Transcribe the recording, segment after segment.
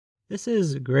This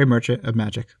is Grey Merchant of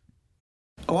Magic.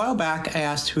 A while back, I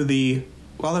asked who the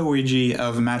Waluigi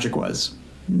of Magic was.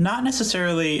 Not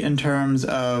necessarily in terms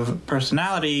of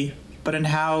personality, but in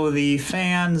how the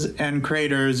fans and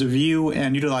creators view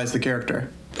and utilize the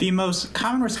character. The most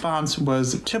common response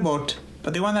was Tybalt,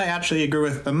 but the one that I actually agree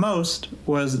with the most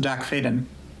was Dack Fayden.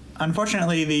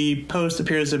 Unfortunately, the post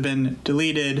appears to have been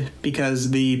deleted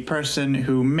because the person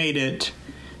who made it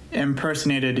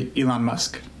impersonated Elon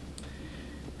Musk.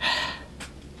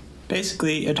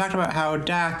 Basically, it talked about how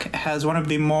Dack has one of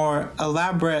the more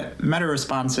elaborate meta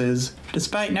responses,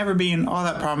 despite never being all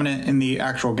that prominent in the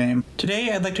actual game.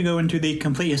 Today, I'd like to go into the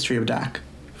complete history of Dack,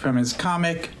 from his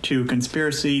comic, to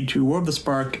conspiracy, to War of the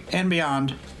Spark, and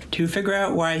beyond, to figure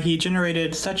out why he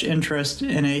generated such interest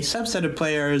in a subset of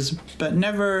players, but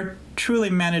never truly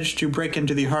managed to break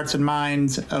into the hearts and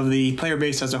minds of the player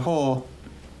base as a whole,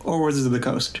 or Wizards of the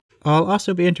Coast. I'll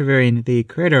also be interviewing the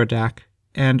creator of Dack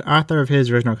and author of his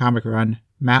original comic run,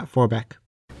 Matt Forbeck.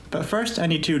 But first, I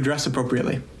need to dress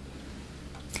appropriately.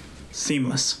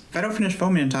 Seamless. If I don't finish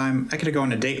filming in time, I could go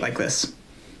on a date like this.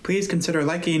 Please consider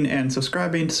liking and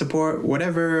subscribing to support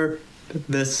whatever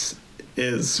this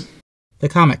is. The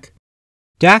comic.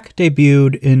 Dack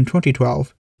debuted in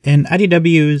 2012 in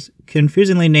IDW's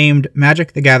confusingly named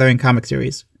Magic the Gathering comic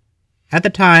series. At the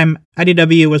time,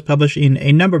 IDW was publishing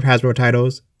a number of Hasbro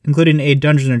titles, including a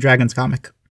Dungeons & Dragons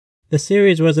comic. The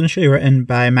series was initially written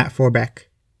by Matt Forbeck.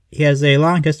 He has a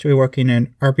long history working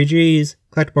in RPGs,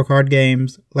 collectible card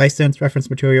games, licensed reference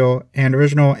material, and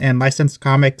original and licensed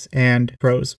comics and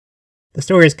prose. The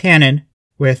story is canon,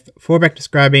 with Forbeck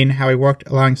describing how he worked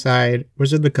alongside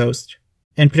Wizards of the Coast,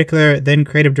 in particular then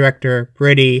creative director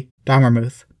Brady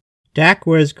Dommermuth. Dack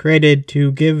was created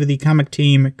to give the comic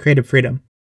team creative freedom.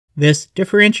 This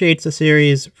differentiates the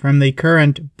series from the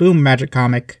current Boom Magic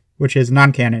comic, which is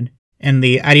non-canon, and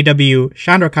the IDW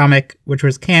Chandra comic, which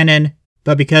was canon,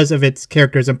 but because of its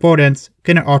character's importance,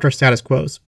 couldn't alter status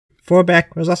quos.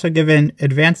 Forbeck was also given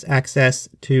advanced access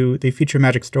to the future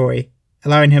Magic story,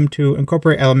 allowing him to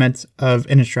incorporate elements of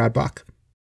Innistrad block.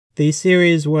 The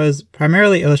series was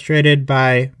primarily illustrated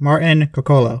by Martin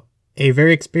Coccolo, a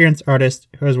very experienced artist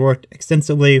who has worked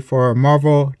extensively for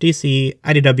Marvel, DC,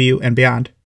 IDW, and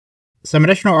beyond. Some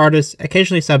additional artists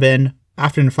occasionally sub in,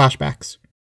 often in flashbacks.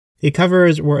 The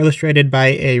covers were illustrated by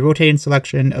a rotating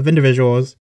selection of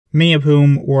individuals, many of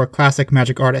whom were classic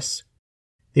Magic artists.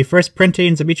 The first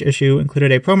printings of each issue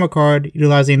included a promo card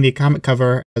utilizing the comic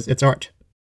cover as its art.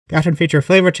 They often feature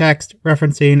flavor text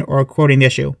referencing or quoting the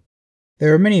issue.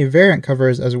 There are many variant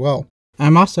covers as well.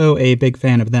 I'm also a big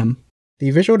fan of them.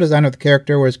 The visual design of the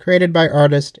character was created by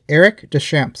artist Eric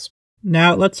Deschamps.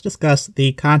 Now let's discuss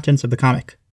the contents of the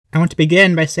comic. I want to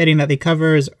begin by stating that the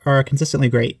covers are consistently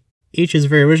great. Each is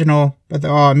very original, but they're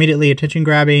all immediately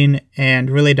attention-grabbing and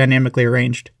really dynamically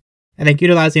arranged. I think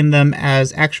utilizing them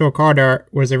as actual card art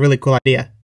was a really cool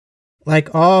idea.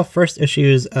 Like all first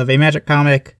issues of a Magic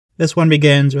comic, this one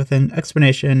begins with an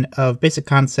explanation of basic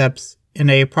concepts in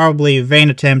a probably vain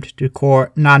attempt to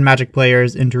court non-Magic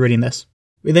players into reading this.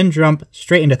 We then jump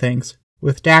straight into things,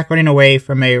 with Dack running away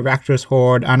from a Rakdos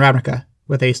horde on Ravnica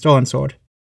with a stolen sword.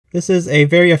 This is a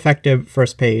very effective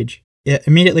first page. It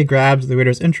immediately grabs the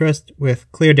reader's interest with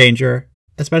clear danger,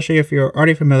 especially if you're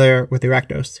already familiar with the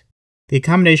Rakdos. The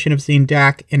combination of seeing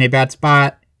Dack in a bad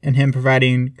spot and him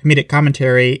providing comedic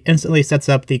commentary instantly sets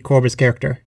up the core of his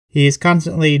character. He's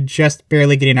constantly just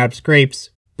barely getting out of scrapes,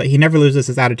 but he never loses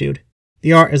his attitude.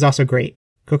 The art is also great.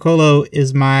 Coccolo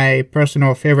is my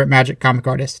personal favorite Magic comic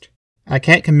artist. I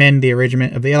can't commend the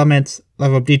arrangement of the elements,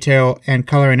 level of detail, and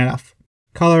coloring enough.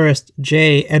 Colorist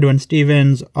J. Edwin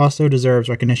Stevens also deserves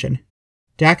recognition.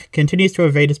 Dack continues to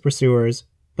evade his pursuers,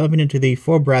 bumping into the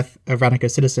full breadth of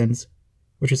Ravnica's citizens,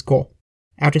 which is cool.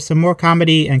 After some more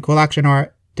comedy and cool action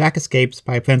art, Dack escapes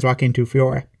by planeswalking to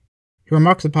Fiora. He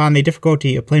remarks upon the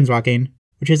difficulty of planeswalking,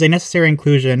 which is a necessary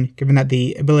inclusion given that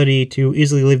the ability to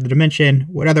easily leave the dimension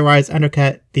would otherwise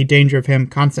undercut the danger of him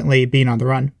constantly being on the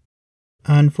run.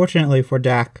 Unfortunately for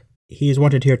Dack, he's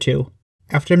wanted here too.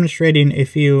 After demonstrating a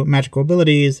few magical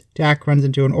abilities, Dack runs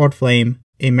into an Ord Flame,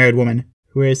 a married woman,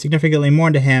 who is significantly more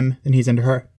into him than he's into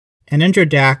her. An injured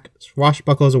Dack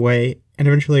swashbuckles away and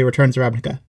eventually returns to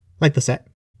Ravnica, like the set.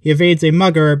 He evades a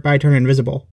mugger by turning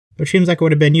invisible, which seems like it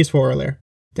would have been useful earlier.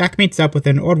 Dack meets up with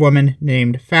an Ord woman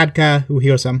named Fadka who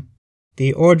heals him.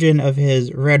 The origin of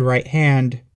his red right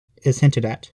hand is hinted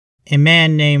at. A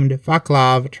man named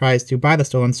Vaclav tries to buy the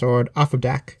stolen sword off of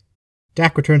Dack.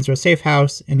 Dack returns to a safe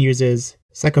house and uses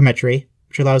psychometry,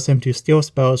 which allows him to steal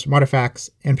spells from artifacts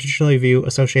and potentially view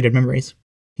associated memories.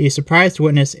 He is surprised to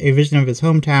witness a vision of his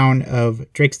hometown of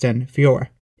Drakeston, Fiora.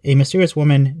 a mysterious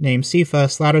woman named Sifa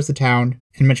slaughters the town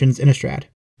and mentions Innistrad.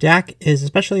 Dack is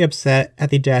especially upset at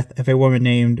the death of a woman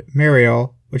named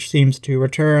Mariel, which seems to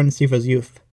return Sifa's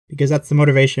youth, because that's the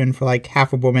motivation for like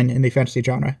half a woman in the fantasy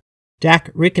genre.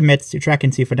 Dack recommits to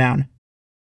tracking Sifa down.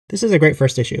 This is a great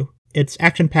first issue. It's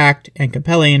action-packed and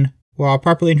compelling, while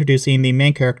properly introducing the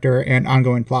main character and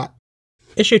ongoing plot.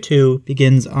 Issue 2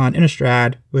 begins on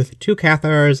Innistrad, with two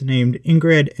Cathars named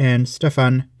Ingrid and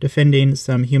Stefan defending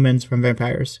some humans from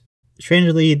vampires.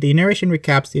 Strangely, the narration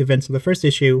recaps the events of the first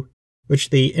issue,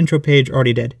 which the intro page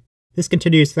already did. This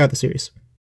continues throughout the series.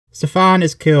 Stefan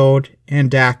is killed,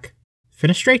 and Dack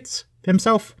fenestrates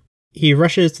himself. He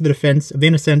rushes to the defense of the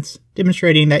innocents,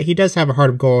 demonstrating that he does have a heart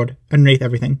of gold underneath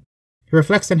everything. He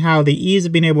reflects on how the ease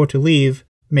of being able to leave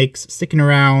makes sticking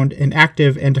around an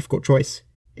active and difficult choice,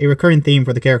 a recurring theme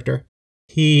for the character.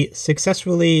 He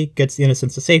successfully gets the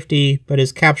innocents to safety, but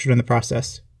is captured in the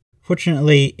process.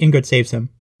 Fortunately, Ingrid saves him.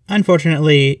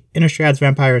 Unfortunately, Innistrad's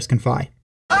vampires can fly.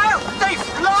 Oh, they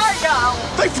fly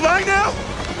now! They fly now?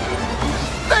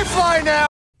 They fly now!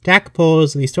 Dack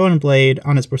pulls the stolen blade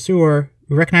on his pursuer,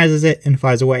 who recognizes it and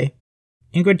flies away.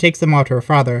 Ingrid takes them all to her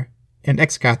father, an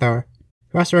ex-Cathar,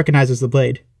 who also recognizes the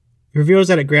blade. He reveals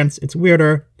that it grants its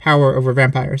wielder power over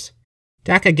vampires.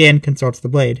 Dack again consults the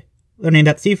blade, learning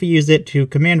that Sifa used it to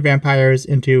command vampires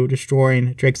into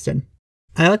destroying Drakeston.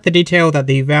 I like the detail that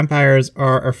the vampires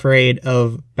are afraid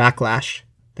of backlash.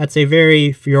 That's a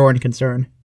very Fioran concern.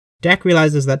 Dack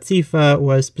realizes that Sifa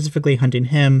was specifically hunting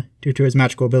him due to his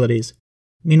magical abilities.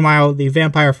 Meanwhile, the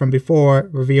vampire from before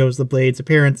reveals the blade's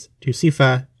appearance to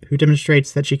Sifa, who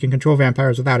demonstrates that she can control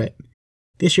vampires without it.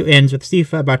 The issue ends with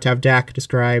Sifa about to have Dack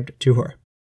described to her.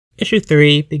 Issue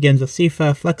 3 begins with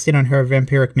Sifa flexing on her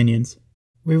vampiric minions.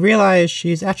 We realize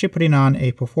she's actually putting on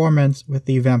a performance with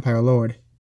the Vampire Lord.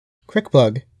 Quick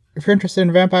plug. If you're interested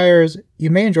in vampires, you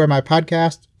may enjoy my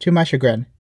podcast, To My Chagrin,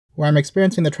 where I'm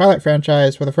experiencing the Twilight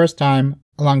franchise for the first time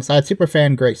alongside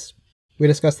superfan Grace. We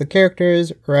discuss the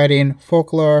characters, writing,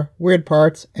 folklore, weird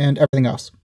parts, and everything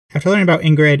else. After learning about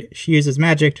Ingrid, she uses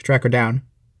magic to track her down.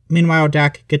 Meanwhile,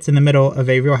 Dack gets in the middle of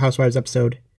a Real Housewives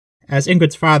episode, as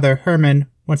Ingrid's father, Herman,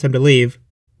 wants him to leave,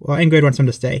 while Ingrid wants him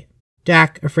to stay.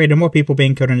 Dack, afraid of more people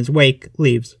being killed in his wake,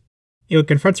 leaves. Ingrid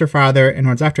confronts her father and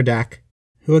runs after Dack,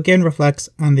 who again reflects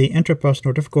on the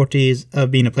interpersonal difficulties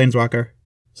of being a planeswalker.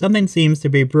 Something seems to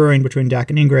be brewing between Dack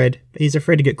and Ingrid, but he's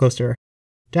afraid to get close to her.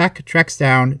 Dack tracks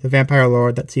down the vampire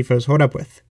lord that Sifa is holed up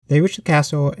with. They reach the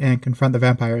castle and confront the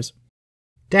vampires.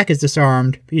 Dack is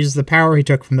disarmed, but uses the power he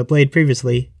took from the blade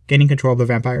previously, gaining control of the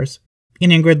vampires. He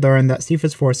and Ingrid learn that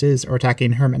Sifa's forces are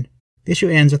attacking Herman. The issue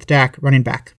ends with Dack running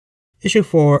back. Issue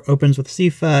 4 opens with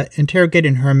Sifa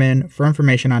interrogating Herman for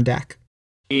information on Dack.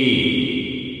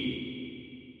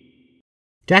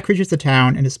 Dack reaches the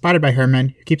town and is spotted by Herman,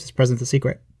 who keeps his presence a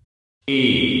secret.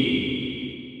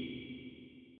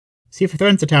 Sifa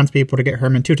threatens the townspeople to get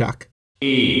Herman to talk.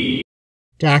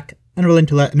 Dack, unwilling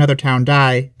to let another town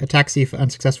die, attacks Sifa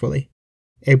unsuccessfully.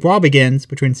 A brawl begins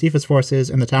between Sifa's forces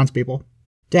and the townspeople.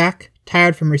 Dack,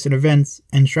 tired from recent events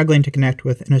and struggling to connect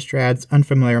with Innistrad's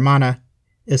unfamiliar mana,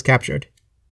 is captured.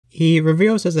 He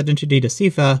reveals his identity to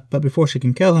Sifa, but before she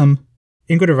can kill him,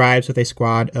 Ingrid arrives with a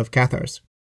squad of Cathars.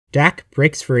 Dack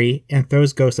breaks free and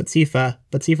throws ghosts at Sifa,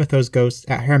 but Sifa throws ghosts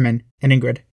at Herman and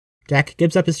Ingrid. Dack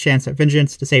gives up his chance at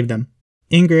vengeance to save them.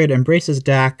 Ingrid embraces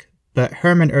Dack, but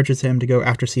Herman urges him to go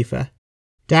after Sifa.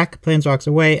 Dack planeswalks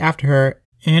away after her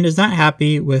and is not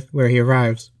happy with where he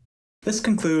arrives. This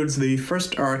concludes the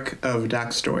first arc of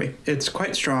Dack's story. It's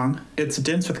quite strong, it's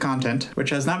dense with content, which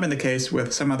has not been the case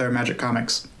with some other Magic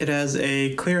comics. It has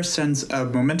a clear sense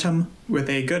of momentum, with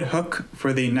a good hook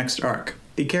for the next arc.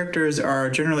 The characters are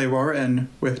generally well written,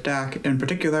 with Dack in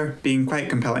particular being quite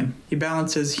compelling. He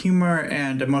balances humor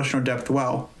and emotional depth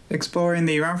well, exploring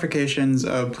the ramifications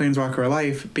of Planeswalker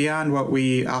life beyond what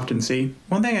we often see.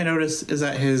 One thing I noticed is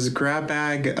that his grab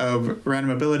bag of random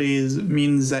abilities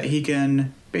means that he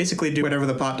can basically do whatever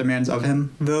the plot demands of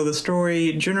him, though the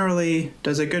story generally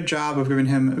does a good job of giving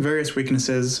him various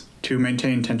weaknesses to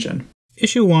maintain tension.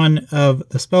 Issue 1 of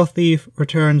The Spell Thief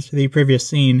returns to the previous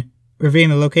scene,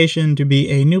 revealing the location to be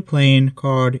a new plane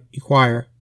called Equire.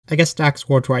 I guess Dack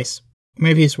swore twice.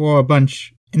 Maybe he swore a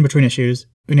bunch in between issues.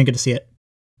 We didn't get to see it.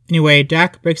 Anyway,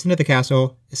 Dack breaks into the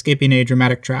castle, escaping a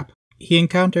dramatic trap. He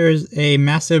encounters a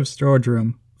massive storage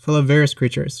room full of various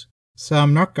creatures.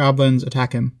 Some Narc goblins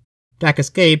attack him. Dack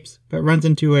escapes, but runs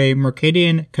into a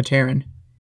Mercadian Kataran.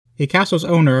 The castle's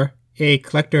owner, a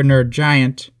collector nerd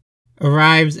giant,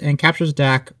 arrives and captures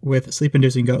Dack with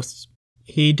sleep-inducing ghosts.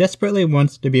 He desperately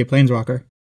wants to be a planeswalker.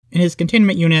 In his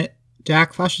containment unit,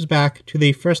 Dack flashes back to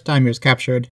the first time he was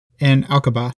captured, in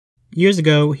Alcaba. Years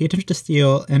ago, he attempted to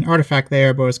steal an artifact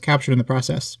there but was captured in the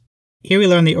process. Here we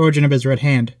learn the origin of his red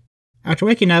hand. After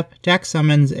waking up, Dack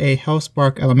summons a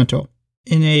Hellspark Elemental.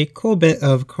 In a cool bit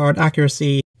of card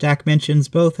accuracy, Dack mentions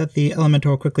both that the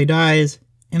Elemental quickly dies,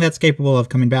 and that's capable of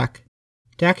coming back.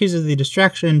 Dack uses the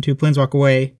distraction to planeswalk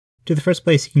away to the first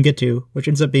place he can get to, which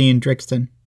ends up being Drakeston.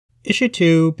 Issue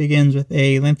 2 begins with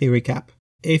a lengthy recap.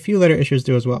 A few later issues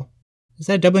do as well. Is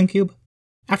that a doubling cube?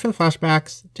 After the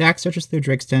flashbacks, Dack searches through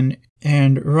Drakeston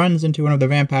and runs into one of the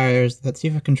vampires that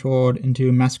Sifa controlled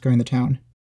into massacring the town.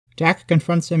 Dack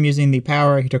confronts him using the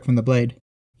power he took from the blade.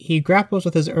 He grapples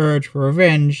with his urge for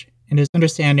revenge and his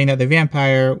understanding that the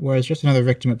vampire was just another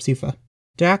victim of Sifa.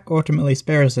 Dack ultimately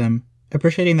spares him,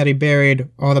 appreciating that he buried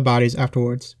all the bodies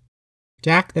afterwards.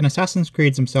 Dack then Assassin's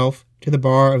Creeds himself to the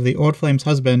bar of the Old Flame's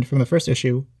husband from the first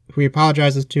issue, who he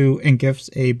apologizes to and gifts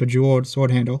a bejeweled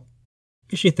sword handle.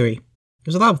 Issue 3.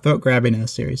 There's a lot of throat grabbing in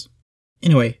this series.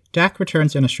 Anyway, Dack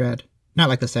returns to Innistrad, not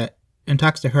like the set, and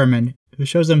talks to Herman, who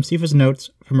shows them Sifa's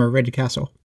notes from her raided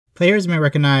castle. Players may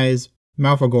recognize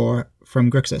Malfagor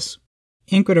from Grixis.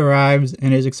 Ingrid arrives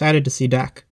and is excited to see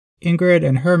Dack. Ingrid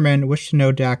and Herman wish to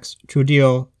know Dack's true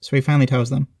deal, so he finally tells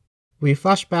them. We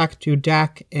flash back to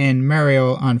Dack and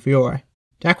Mariel on Fiora.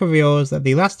 Dack reveals that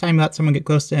the last time he let someone get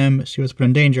close to him, she was put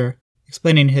in danger,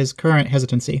 explaining his current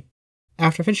hesitancy.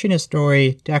 After finishing his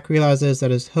story, Dack realizes that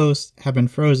his hosts have been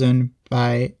frozen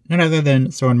by none other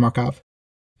than Soren Markov.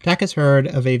 Dack has heard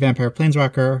of a vampire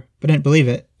planeswalker, but didn't believe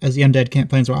it, as the undead can't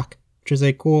planeswalk, which is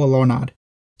a cool lore nod.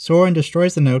 Soren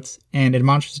destroys the notes and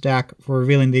admonishes Dack for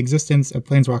revealing the existence of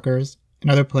planeswalkers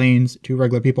and other planes to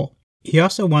regular people. He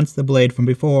also wants the blade from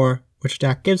before, which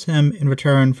Dack gives him in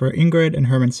return for Ingrid and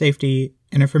Herman's safety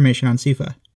and information on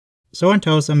Sifa. Soren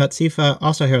tells them that Sifa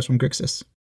also hails from Grixis.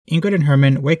 Ingrid and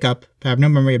Herman wake up but have no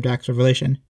memory of Dack's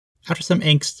revelation. After some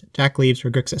angst, Dack leaves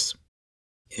for Grixis.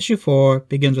 Issue 4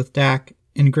 begins with Dack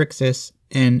in Grixis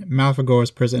in Malfagor's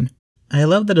prison. I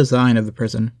love the design of the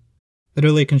prison,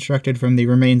 literally constructed from the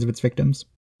remains of its victims.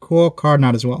 Cool card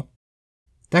nod as well.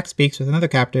 Dack speaks with another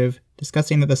captive,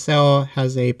 discussing that the cell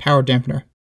has a power dampener.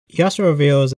 He also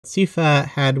reveals that Sifa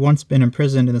had once been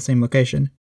imprisoned in the same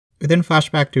location. We then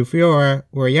flashback to Fiora,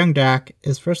 where young Dack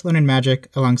is first learning magic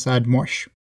alongside Morsh.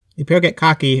 The pair get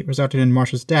cocky, resulting in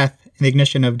Morsh's death and the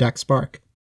ignition of Dack's spark.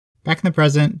 Back in the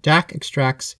present, Dack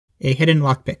extracts a hidden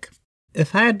lockpick.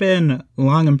 If I had been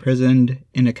long imprisoned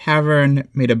in a cavern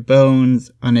made of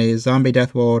bones on a zombie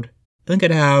death world, I think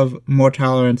I'd have more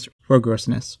tolerance for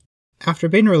grossness. After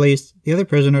being released, the other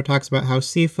prisoner talks about how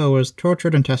Sifa was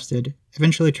tortured and tested,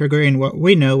 eventually triggering what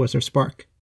we know was her spark.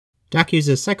 Dack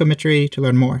uses psychometry to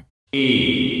learn more.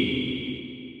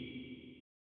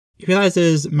 He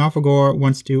realizes Malfagor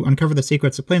wants to uncover the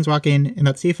secrets of planeswalking and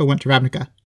that Sifa went to Ravnica.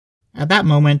 At that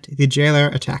moment, the jailer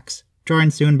attacks,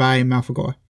 joined soon by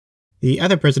Malfagor. The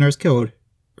other prisoner is killed,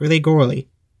 really gorily.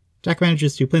 Dack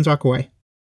manages to planeswalk away.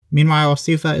 Meanwhile,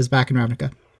 Sifa is back in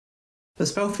Ravnica. The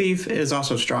Spell Thief is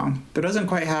also strong, but doesn't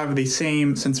quite have the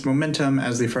same sense of momentum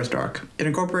as the first arc. It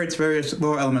incorporates various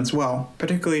lore elements well,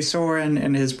 particularly Soren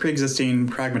and his pre-existing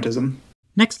pragmatism.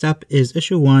 Next up is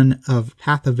Issue 1 of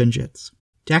Path of Vengeance.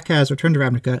 Dack has returned to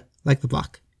Ravnica, like the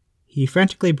block. He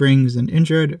frantically brings an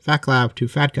injured Vaclav to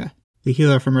Fadka, the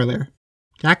healer from earlier.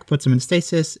 Dack puts him in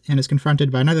stasis and is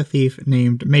confronted by another thief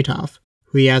named Matov,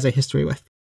 who he has a history with.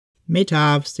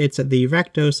 Matov states that the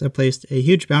Rakdos have placed a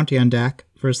huge bounty on Dack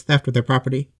for his theft of their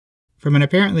property. From an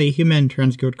apparently human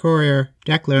Transguild courier,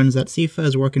 Dack learns that Sifa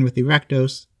is working with the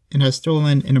Rakdos and has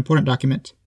stolen an important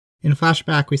document. In a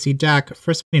flashback, we see Dack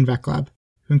first meeting Vaclav,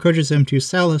 who encourages him to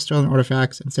sell his stolen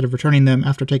artifacts instead of returning them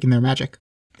after taking their magic.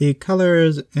 The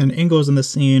colors and angles in the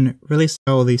scene really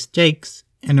sell the stakes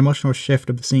and emotional shift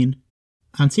of the scene.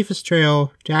 On Sifa's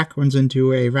trail, Dack runs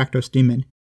into a Rakdos demon.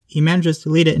 He manages to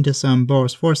lead it into some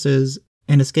Boros forces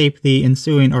and escape the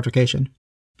ensuing altercation.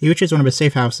 He reaches one of his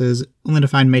safe houses, only to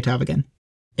find Matov again.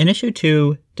 In Issue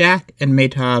 2, Dack and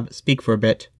Matov speak for a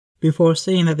bit, before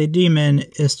seeing that the demon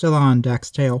is still on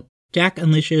Dack's tail. Dack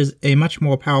unleashes a much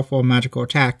more powerful magical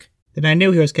attack than I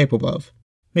knew he was capable of.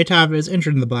 Matov is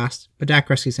injured in the blast, but Dack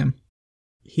rescues him.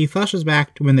 He flashes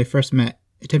back to when they first met,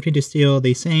 attempting to steal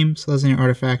the same Selesnya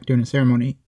artifact during a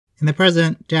ceremony. In the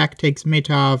present, Dack takes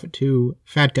Matov to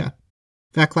Fadka.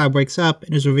 Vaclav wakes up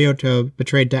and is revealed to have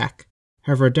betrayed Dack.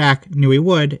 However, Dack knew he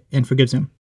would and forgives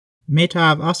him.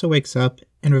 Matov also wakes up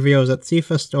and reveals that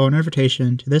Sifa stole an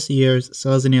invitation to this year's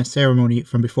Selesnya ceremony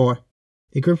from before.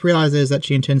 The group realizes that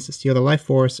she intends to steal the life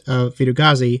force of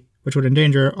Vidugazi, which would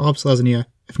endanger all of Selesnya,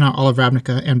 if not all of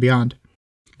Ravnica and beyond.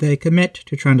 They commit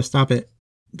to trying to stop it.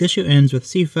 The issue ends with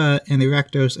Sifa and the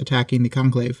Rakdos attacking the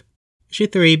Conclave. Issue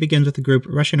 3 begins with the group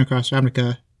rushing across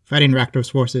Ravnica, fighting Rakdos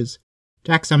forces.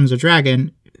 Dack summons a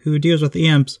dragon, who deals with the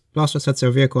imps, but also sets their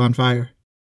vehicle on fire.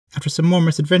 After some more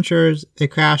misadventures, they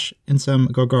crash in some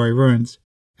Gorgori ruins.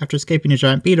 After escaping a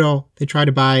giant beetle, they try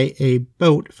to buy a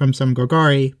boat from some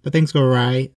Gorgori, but things go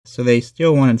awry, so they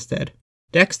steal one instead.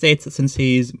 Dack states that since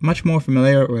he's much more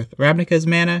familiar with Ravnica's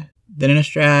mana than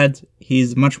Innistrad's,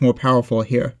 he's much more powerful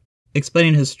here,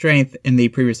 explaining his strength in the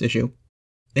previous issue.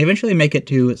 They eventually make it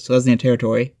to Selesnya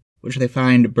territory, which they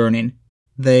find burning.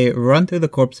 They run through the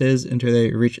corpses until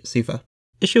they reach Sifa.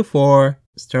 Issue 4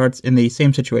 starts in the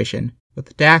same situation,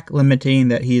 with Dack lamenting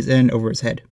that he's in over his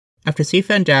head. After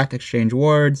Sifa and Dack exchange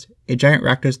words, a giant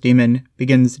Rakdos demon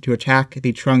begins to attack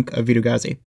the trunk of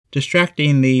Vitu-Ghazi,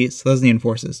 distracting the Selesnyan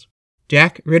forces.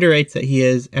 Dack reiterates that he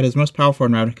is at his most powerful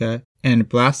in Ravnica and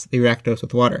blasts the Rakdos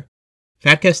with water.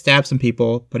 Fatka stabs some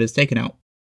people, but is taken out.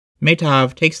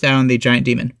 Maitav takes down the giant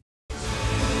demon.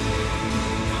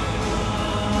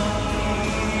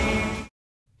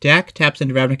 Dack taps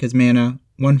into Ravnica's mana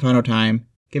one final time,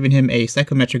 giving him a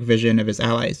psychometric vision of his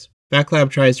allies. Vaclav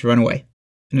tries to run away.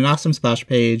 In an awesome splash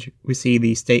page, we see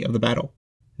the state of the battle.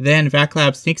 Then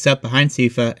Vaclav sneaks up behind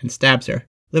Sifa and stabs her,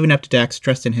 living up to Dack's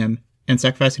trust in him, and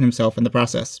sacrificing himself in the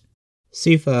process.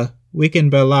 Sifa, weakened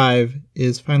but alive,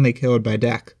 is finally killed by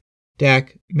Dack.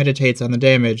 Dack meditates on the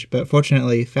damage, but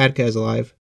fortunately Fatka is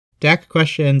alive. Dack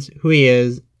questions who he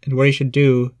is and what he should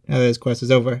do now that his quest is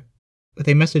over. With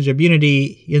a message of unity,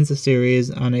 he ends the series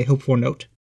on a hopeful note.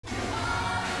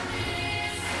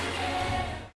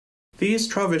 These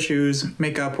 12 issues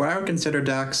make up what I would consider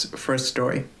Dack's first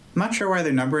story. I'm not sure why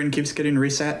their numbering keeps getting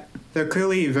reset. They're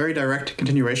clearly very direct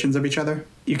continuations of each other.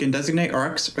 You can designate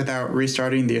arcs without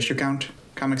restarting the issue count.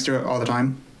 Comics do it all the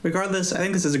time. Regardless, I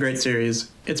think this is a great series.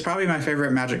 It's probably my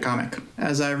favorite Magic comic.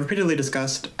 As I've repeatedly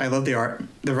discussed, I love the art.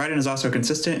 The writing is also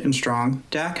consistent and strong.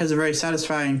 Dack has a very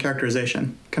satisfying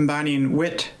characterization, combining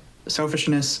wit,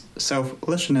 selfishness,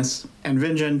 selflessness, and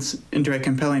vengeance into a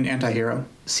compelling anti-hero.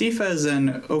 Sifa is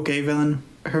an okay villain.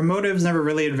 Her motives never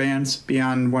really advance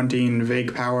beyond wanting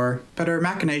vague power, but her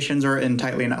machinations are in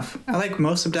tightly enough. I like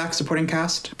most of Dack's supporting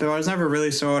cast, though I was never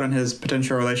really sold on his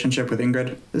potential relationship with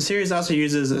Ingrid. The series also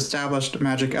uses established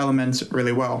magic elements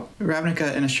really well.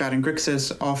 Ravnica, Innistrad, and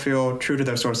Grixis all feel true to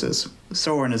their sources.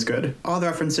 Sorin is good. All the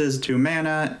references to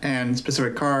mana and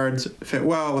specific cards fit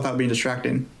well without being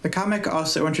distracting. The comic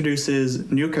also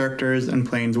introduces new characters and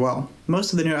planes well.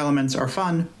 Most of the new elements are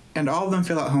fun, and all of them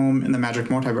feel at home in the Magic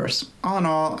multiverse. All in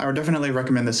all, I would definitely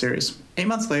recommend this series. 8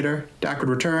 months later, Dack would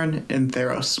return in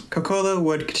Theros. Cocola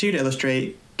would continue to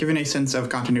illustrate, giving a sense of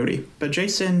continuity, but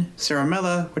Jason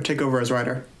Ciaramella would take over as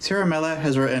writer. Ciaramella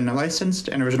has written licensed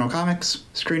and original comics,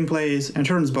 screenplays, and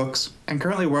children's books, and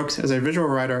currently works as a visual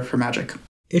writer for Magic.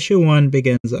 Issue 1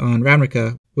 begins on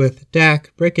Ravnica, with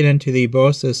Dack breaking into the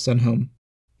Boris' sun home.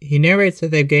 He narrates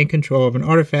that they've gained control of an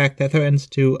artifact that threatens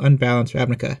to unbalance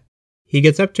Ravnica. He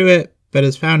gets up to it, but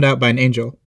is found out by an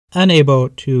angel. Unable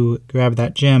to grab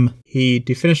that gem, he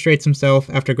defenestrates himself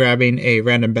after grabbing a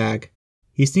random bag.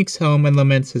 He sneaks home and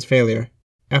laments his failure.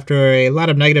 After a lot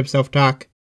of negative self-talk,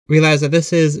 realizes that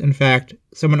this is, in fact,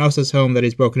 someone else's home that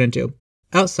he's broken into.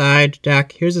 Outside,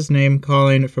 Dack hears his name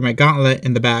calling from a gauntlet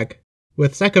in the bag.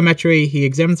 With psychometry, he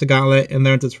examines the gauntlet and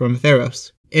learns it's from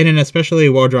Theros, in an especially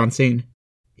well-drawn scene.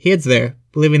 He heads there,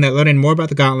 believing that learning more about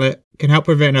the gauntlet can help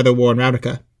prevent another war in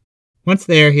Ravnica. Once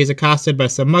there, he is accosted by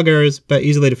some muggers, but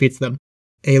easily defeats them.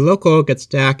 A local gets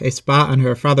Dack a spot on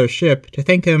her father's ship to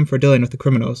thank him for dealing with the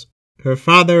criminals. Her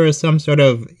father is some sort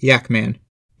of yak man.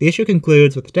 The issue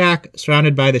concludes with Dack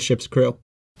surrounded by the ship's crew.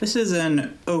 This is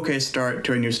an okay start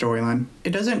to a new storyline.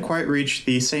 It doesn't quite reach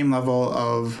the same level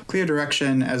of clear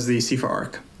direction as the Sifa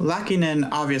arc, lacking an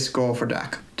obvious goal for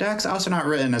Dack. Dack's also not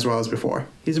written as well as before.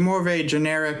 He's more of a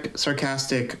generic,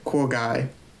 sarcastic, cool guy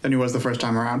than he was the first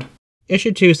time around.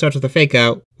 Issue 2 starts with a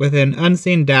fake-out, with an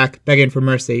unseen Dack begging for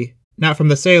mercy, not from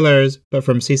the sailors, but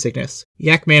from seasickness.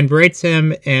 Yakman berates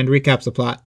him and recaps the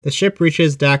plot. The ship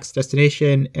reaches Dack's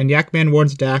destination, and Yakman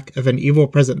warns Dack of an evil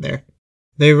present there.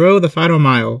 They row the final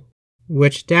mile,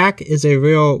 which Dack is a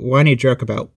real whiny jerk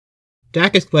about.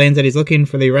 Dack explains that he's looking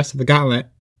for the rest of the gauntlet,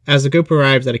 as the group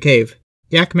arrives at a cave.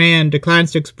 Yakman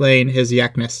declines to explain his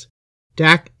yakness.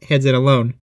 Dack heads in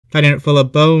alone, finding it full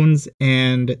of bones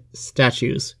and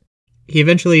statues. He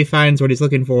eventually finds what he's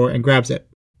looking for and grabs it.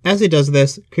 As he does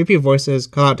this, creepy voices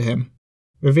call out to him,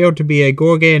 revealed to be a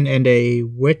Gorgon and a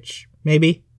witch,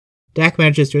 maybe? Dack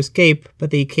manages to escape, but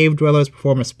the cave dwellers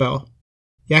perform a spell.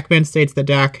 Yakman states that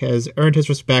Dack has earned his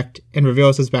respect and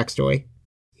reveals his backstory.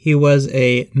 He was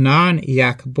a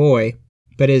non-yak boy,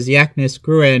 but his yakness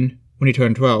grew in when he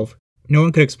turned 12. No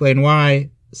one could explain why,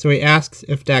 so he asks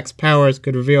if Dack's powers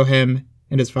could reveal him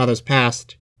and his father's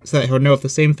past, so that he'll know if the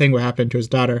same thing will happen to his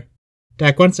daughter.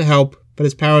 Dack wants to help, but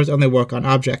his powers only work on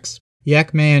objects.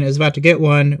 Yak Man is about to get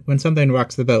one when something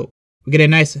rocks the boat. We get a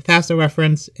nice Thassa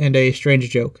reference and a strange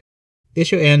joke. The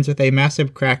issue ends with a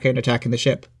massive kraken attacking the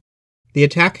ship. The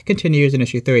attack continues in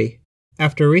issue 3.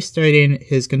 After restating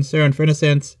his concern for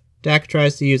innocence, Dack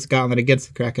tries to use the gauntlet against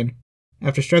the kraken.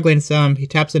 After struggling some, he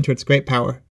taps into its great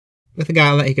power. With the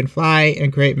gauntlet, he can fly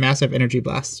and create massive energy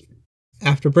blasts.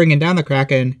 After bringing down the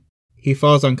kraken, he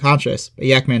falls unconscious, but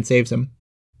Yakman saves him.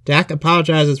 Dack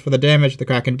apologizes for the damage the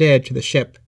kraken did to the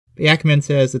ship, but Yakman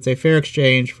says it's a fair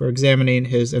exchange for examining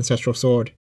his ancestral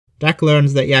sword. Dack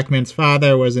learns that Yakman's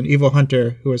father was an evil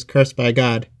hunter who was cursed by a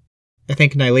god. I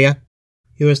think Nylea.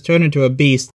 He was turned into a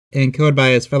beast and killed by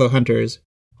his fellow hunters,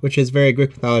 which is very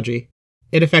Greek mythology.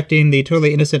 It affecting the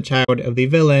totally innocent child of the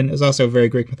villain is also very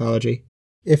Greek mythology.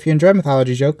 If you enjoy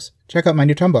mythology jokes, check out my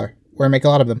new Tumblr, where I make a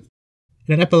lot of them.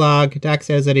 In an epilogue, Dack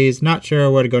says that he's not sure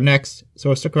where to go next, so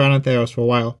he'll stick around on Theros for a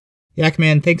while.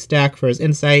 Yakman thanks Dack for his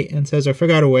insight and says he'll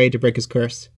figure out a way to break his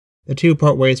curse. The two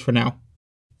part ways for now.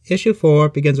 Issue 4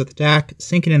 begins with Dack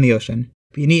sinking in the ocean,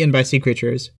 being eaten by sea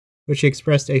creatures, which he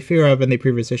expressed a fear of in the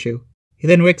previous issue. He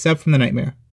then wakes up from the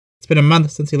nightmare. It's been a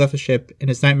month since he left the ship, and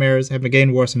his nightmares have been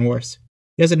getting worse and worse.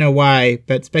 He doesn't know why,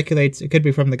 but speculates it could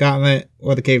be from the gauntlet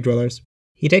or the cave dwellers.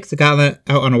 He takes the gauntlet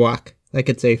out on a walk, like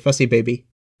it's a fussy baby.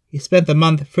 He spent the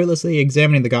month fruitlessly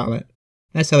examining the gauntlet.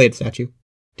 Nice Elliot statue.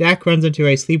 Dack runs into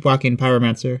a sleepwalking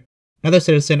pyromancer. Another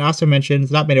citizen also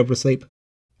mentions not being able to sleep.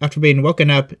 After being woken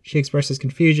up, she expresses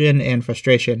confusion and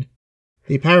frustration.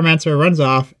 The pyromancer runs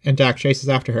off, and Dack chases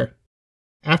after her.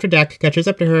 After Dack catches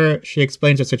up to her, she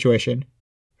explains her situation.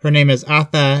 Her name is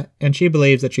Atha, and she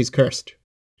believes that she's cursed.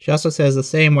 She also says the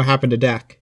same will happen to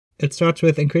Dack. It starts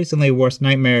with increasingly worse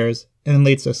nightmares, and then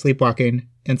leads to sleepwalking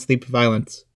and sleep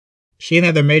violence. She and the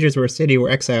other mages of her city were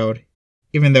exiled,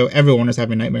 even though everyone was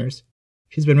having nightmares.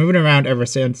 She's been moving around ever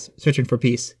since, searching for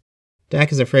peace.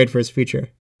 Dack is afraid for his future.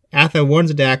 Atha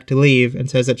warns Dack to leave and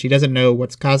says that she doesn't know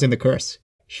what's causing the curse.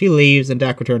 She leaves and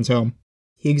Dack returns home.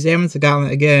 He examines the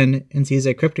gauntlet again and sees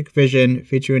a cryptic vision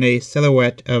featuring a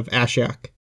silhouette of Ashiok.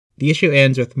 The issue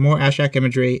ends with more Ashiok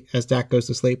imagery as Dack goes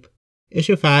to sleep.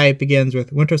 Issue 5 begins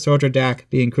with Winter Soldier Dack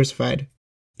being crucified.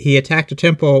 He attacked a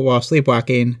temple while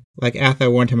sleepwalking, like Atha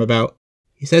warned him about.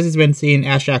 He says he's been seeing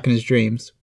Ashiok in his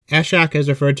dreams. Ashiok is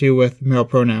referred to with male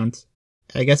pronouns.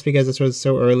 I guess because this was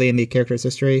so early in the character's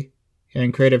history,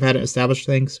 and creative hadn't established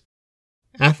things.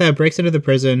 Atha breaks into the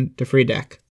prison to free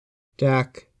Dack.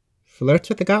 Dack flirts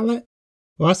with the gauntlet?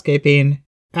 While escaping,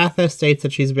 Atha states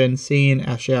that she's been seeing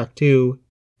Ashiok too,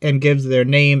 and gives their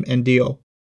name and deal.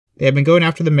 They have been going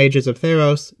after the mages of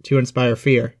Theros to inspire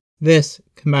fear. This,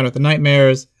 combined with the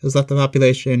nightmares, has left the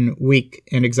population weak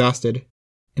and exhausted.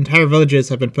 Entire villages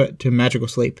have been put to magical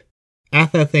sleep.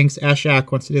 Atha thinks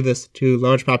Ashiok wants to do this to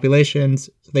large populations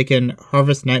so they can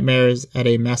harvest nightmares at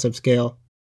a massive scale.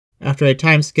 After a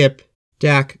time skip,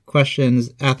 Dack questions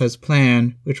Atha's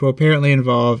plan, which will apparently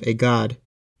involve a god.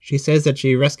 She says that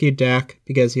she rescued Dack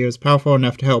because he was powerful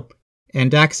enough to help, and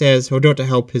Dack says he'll do it to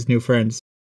help his new friends.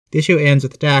 The issue ends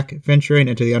with Dack venturing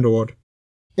into the underworld.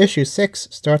 Issue 6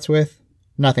 starts with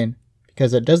nothing,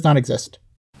 because it does not exist.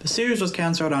 The series was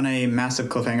cancelled on a massive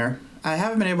cliffhanger. I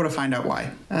haven't been able to find out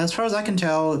why. As far as I can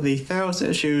tell, the Theros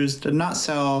issues did not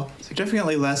sell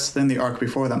significantly less than the arc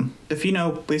before them. If you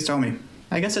know, please tell me.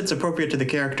 I guess it's appropriate to the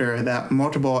character that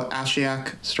multiple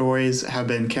Ashiok stories have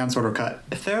been cancelled or cut.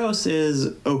 Theros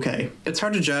is okay. It's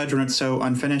hard to judge when it's so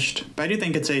unfinished, but I do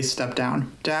think it's a step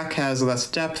down. Dack has less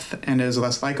depth and is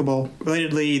less likable.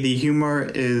 Relatedly, the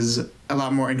humor is a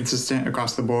lot more inconsistent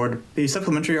across the board. The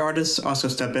supplementary artists also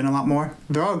step in a lot more.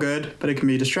 They're all good, but it can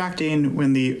be distracting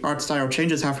when the art style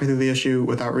changes halfway through the issue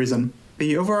without reason.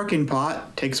 The overarching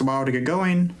plot takes a while to get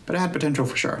going, but it had potential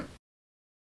for sure.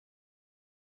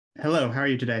 Hello, how are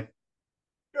you today?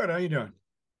 Good, how you doing?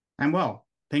 I'm well.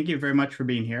 Thank you very much for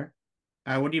being here.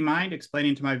 Would you mind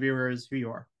explaining to my viewers who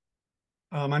you are?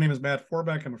 My name is Matt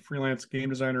Forbeck. I'm a freelance game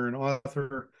designer and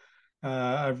author.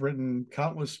 I've written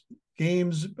countless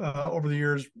games over the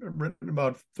years. I've written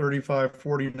about 35,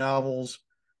 40 novels,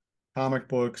 comic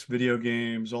books, video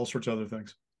games, all sorts of other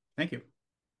things. Thank you.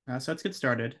 So let's get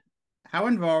started. How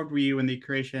involved were you in the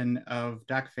creation of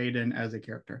Dack Fayden as a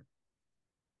character?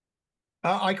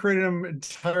 I created him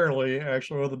entirely,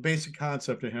 actually, with the basic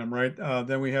concept of him, right?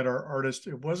 Then we had our artist.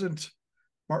 It wasn't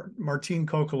Martine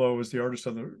Kokolo was the artist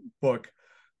of the book.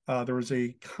 There was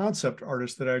a concept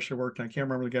artist that actually worked, and I can't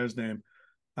remember the guy's name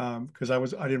because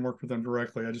I didn't work with them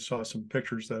directly. I just saw some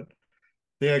pictures that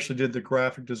they actually did the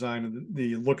graphic design and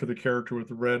the look of the character with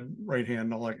the red right hand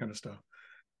and all that kind of stuff.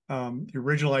 The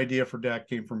original idea for Dack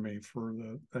came from me for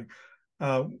the thing.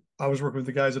 I was working with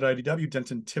the guys at IDW.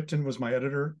 Denton Tipton was my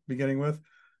editor beginning with,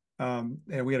 and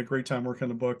we had a great time working on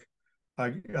the book. I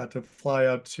got to fly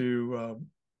out to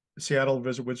Seattle to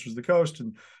visit Wizards of the Coast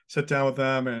and sit down with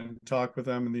them and talk with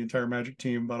them and the entire Magic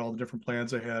team about all the different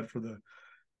plans they had for the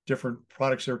different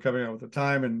products they were coming out at the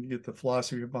time, and get the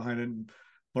philosophy behind it and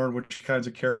learn which kinds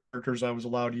of characters I was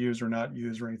allowed to use or not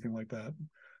use or anything like that.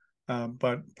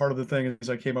 But part of the thing is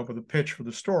I came up with a pitch for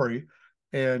the story,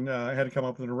 and I had to come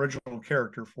up with an original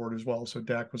character for it as well. So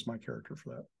Dack was my character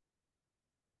for that.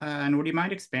 And would you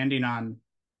mind expanding on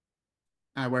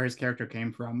where his character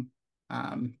came from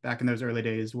back in those early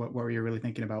days? What were you really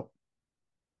thinking about?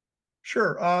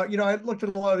 Sure. I looked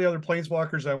at a lot of the other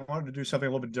Planeswalkers. I wanted to do something a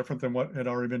little bit different than what had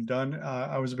already been done.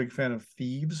 I was a big fan of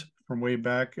Thieves from way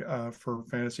back for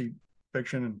fantasy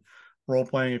fiction and role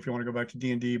playing. If you want to go back to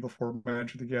D&D before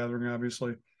Magic the Gathering,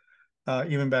 obviously,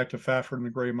 even back to Fafhrd and the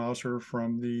Grey Mouser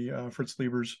from the Fritz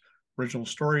Lieber's original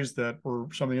stories that were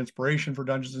some of the inspiration for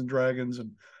Dungeons and Dragons and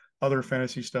other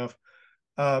fantasy stuff.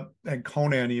 And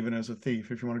Conan even as a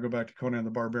thief. If you want to go back to Conan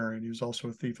the Barbarian, he was also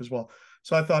a thief as well.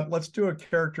 So I thought, let's do a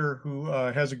character who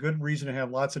has a good reason to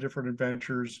have lots of different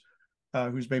adventures,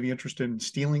 who's maybe interested in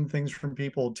stealing things from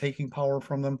people, taking power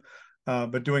from them,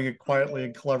 but doing it quietly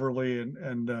and cleverly,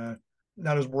 and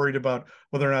not as worried about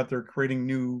whether or not they're creating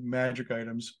new magic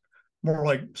items, more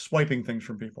like swiping things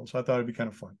from people. So I thought it'd be kind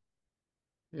of fun.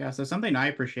 Yeah, so something I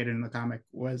appreciated in the comic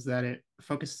was that it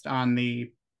focused on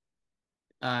the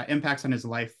impacts on his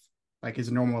life, like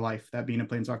his normal life, that being a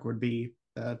planeswalker would be,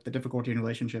 the difficulty in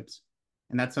relationships.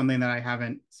 And that's something that I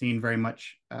haven't seen very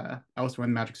much elsewhere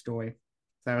in the Magic story.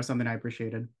 So that was something I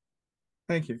appreciated.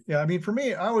 Thank you. Yeah, I mean, for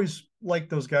me, I always liked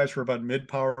those guys who are about mid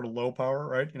power to low power,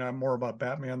 right? I'm more about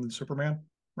Batman than Superman,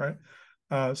 right?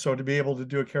 So to be able to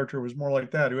do a character who was more like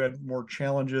that, who had more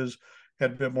challenges,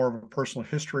 had a bit more of a personal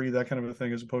history, that kind of a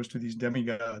thing, as opposed to these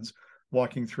demigods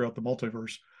walking throughout the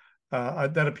multiverse,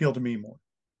 that appealed to me more,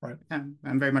 right? Yeah,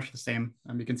 I'm very much the same.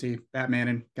 You can see Batman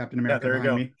and Captain Yeah, America there you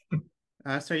behind go.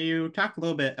 me. So you talked a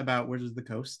little bit about Wizards of the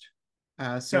Coast.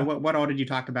 So Yeah. what all did you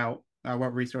talk about?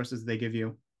 What resources did they give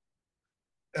you?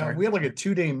 Sorry. We had like a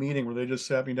 2-day meeting where they just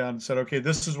sat me down and said, okay,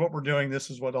 this is what we're doing. This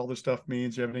is what all this stuff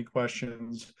means. Do you have any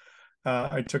questions?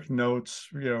 I took notes,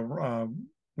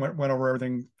 went over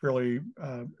everything fairly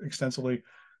extensly.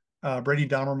 Brady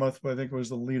Dommermuth, I think, was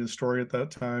the lead of the story at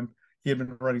that time. He had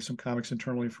been writing some comics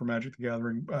internally for Magic the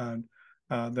Gathering. Then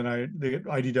the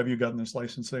IDW got in this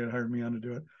license. They had hired me on to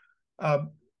do it.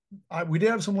 We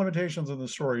did have some limitations in the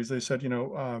stories. They said, we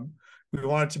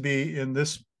want it to be in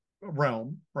this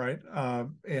realm, right?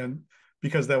 And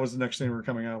because that was the next thing we were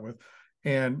coming out with.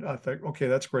 And I thought, okay,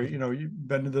 that's great. You've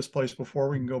been to this place before.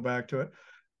 We can go back to it.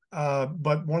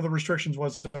 But one of the restrictions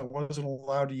was I wasn't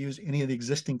allowed to use any of the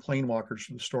existing planewalkers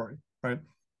from the story, right?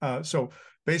 So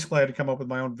basically, I had to come up with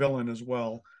my own villain as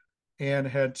well, and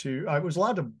I was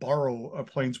allowed to borrow a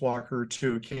planeswalker or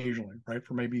two occasionally, right,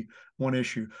 for maybe one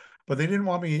issue. But they didn't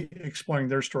want me exploring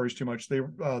their stories too much.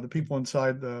 The people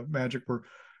inside the Magic were,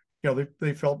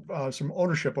 they felt some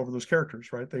ownership over those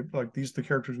characters, right? They like, these are the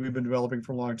characters we've been developing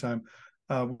for a long time.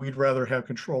 We'd rather have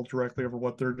control directly over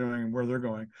what they're doing and where they're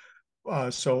going.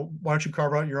 So why don't you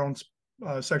carve out your own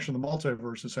section of the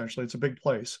multiverse? Essentially, it's a big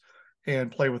place, and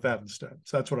play with that instead.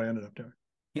 So that's what I ended up doing.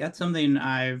 Yeah, that's something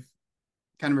I've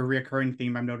kind of a reoccurring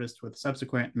theme I've noticed with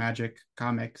subsequent Magic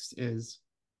comics is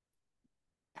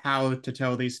how to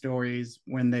tell these stories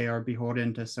when they are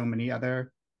beholden to so many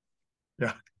other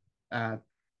Yeah.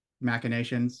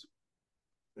 Machinations.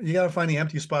 You got to find the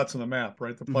empty spots on the map,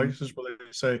 right? The places where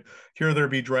they say, here there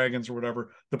be dragons or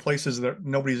whatever, the places that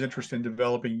nobody's interested in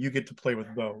developing, you get to play with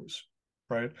those,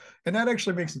 right? And that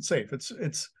actually makes it safe.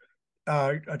 It's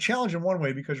a challenge in one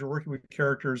way because you're working with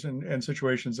characters and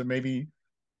situations that maybe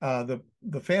the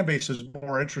fan base is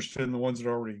more interested in the ones that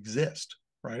already exist,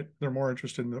 right? They're more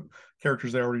interested in the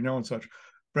characters they already know and such.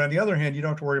 But on the other hand, you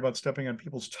don't have to worry about stepping on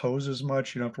people's toes as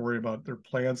much. You don't have to worry about their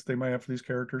plans they might have for these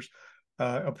characters.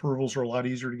 Approvals are a lot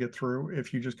easier to get through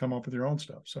if you just come up with your own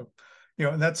stuff. So,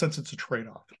 in that sense, it's a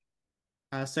trade-off.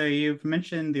 So you've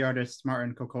mentioned the artist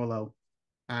Martin Coccolo.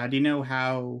 Do you know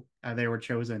how they were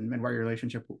chosen and what your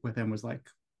relationship with him was like?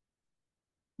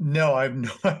 No, I have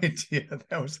no idea.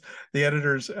 That was the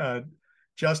editors,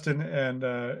 Justin and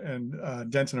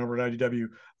Denton over at IDW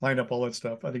lined up all that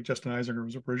stuff. I think Justin Eisinger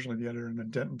was originally the editor, and then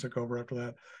Denton took over after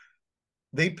that.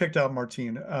 They picked out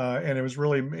Martine, and it was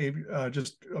really maybe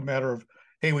just a matter of,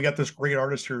 hey, we got this great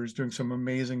artist here who's doing some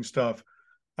amazing stuff.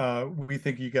 We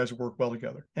think you guys work well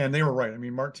together. And they were right. I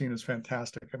mean, Martine is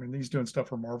fantastic. I mean, he's doing stuff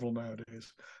for Marvel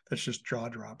nowadays that's just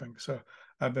jaw-dropping. So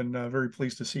I've been very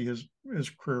pleased to see his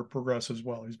career progress as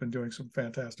well. He's been doing some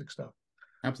fantastic stuff.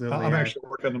 Absolutely. I'm actually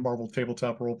working on the Marvel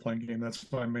tabletop role playing game.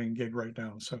 That's my main gig right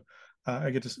now. So I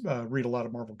get to read a lot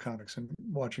of Marvel comics, and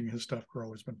watching his stuff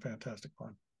grow has been fantastic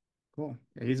fun. Cool.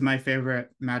 Yeah, he's my favorite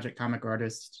Magic comic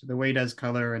artist. The way he does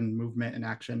color and movement and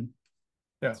action,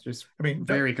 Yeah, it's just I mean,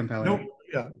 very compelling.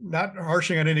 yeah, not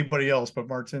harshing on anybody else, but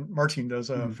Martin does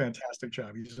a Mhm. fantastic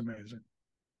job. He's amazing.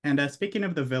 And speaking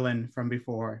of the villain from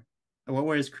before, what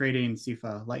was creating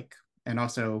Sifa like? And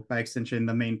also, by extension,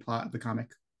 the main plot of the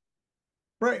comic.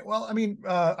 Right. Well, I mean,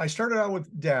 I started out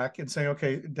with Dack and saying,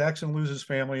 okay, Dack's going to lose his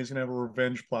family. He's going to have a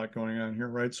revenge plot going on here,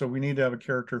 right? So we need to have a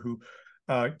character who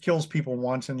kills people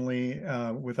wantonly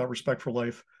without respect for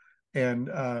life, and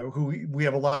who we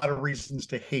have a lot of reasons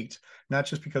to hate, not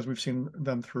just because we've seen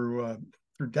them through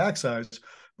Dack's eyes,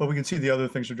 but we can see the other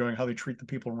things they're doing, how they treat the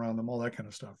people around them, all that kind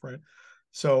of stuff, right?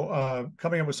 So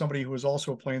coming up with somebody who was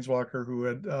also a planeswalker who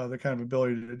had the kind of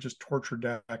ability to just torture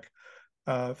Dack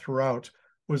throughout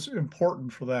was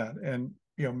important for that. And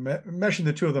meshing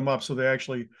the two of them up so they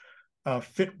actually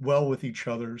fit well with each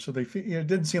other. So they it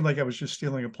didn't seem like I was just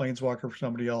stealing a planeswalker for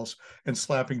somebody else and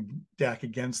slapping Dack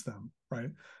against them,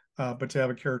 right? But to have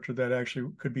a character that actually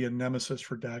could be a nemesis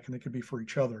for Dack and they could be for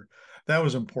each other, that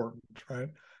was important, right?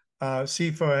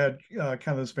 Sifa had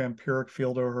kind of this vampiric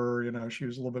feel to her. She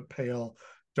was a little bit pale,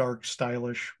 dark,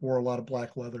 stylish, wore a lot of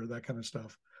black leather, that kind of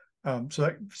stuff. So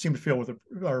that seemed to fit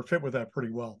with that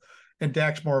pretty well. And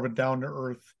Dack's more of a down to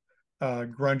earth,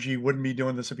 grungy, wouldn't be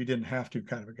doing this if he didn't have to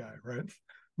kind of a guy, right?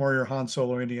 More your Han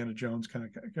Solo, Indiana Jones kind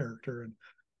of character.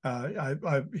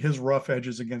 And his rough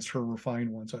edges against her refined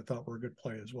ones, I thought were a good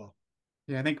play as well.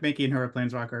 Yeah, I think making her a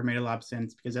planeswalker made a lot of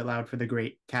sense because it allowed for the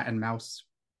great cat and mouse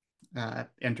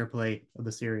interplay of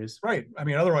the series. Right. I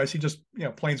mean, otherwise he just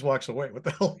planes walks away. What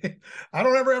the hell? I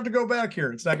don't ever have to go back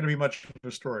here. It's not going to be much of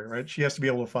a story, right? She has to be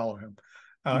able to follow him,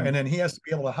 and then he has to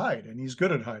be able to hide, and he's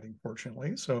good at hiding,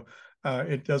 fortunately. So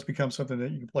it does become something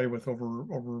that you can play with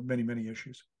over many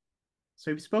issues.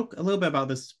 So we spoke a little bit about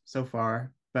this so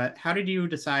far, but how did you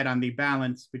decide on the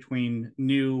balance between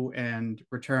new and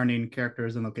returning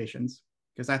characters and locations?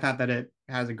 Because I thought that it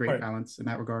has a great balance in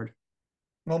that regard.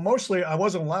 Well, mostly I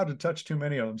wasn't allowed to touch too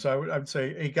many of them. So I would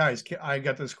say, hey, guys, I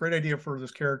got this great idea for this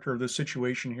character, this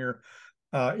situation here.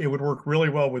 It would work really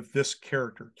well with this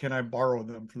character. Can I borrow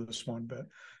them for this one bit?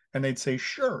 And they'd say,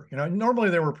 sure. Normally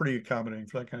they were pretty accommodating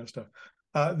for that kind of stuff.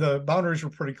 The boundaries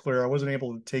were pretty clear. I wasn't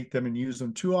able to take them and use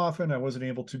them too often. I wasn't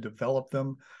able to develop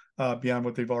them beyond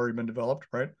what they've already been developed,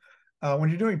 right? When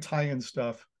you're doing tie-in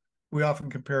stuff, we often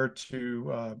compare it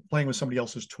to playing with somebody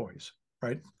else's toys,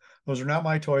 right? Those are not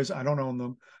my toys. I don't own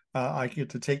them. I get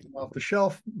to take them off the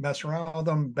shelf, mess around with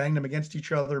them, bang them against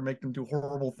each other, make them do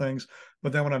horrible things.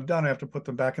 But then when I'm done, I have to put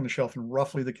them back on the shelf in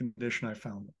roughly the condition I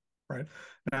found them. Right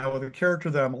now, with a character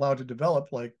that I'm allowed to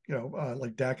develop, like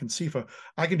like Dack and Sifa,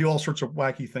 I can do all sorts of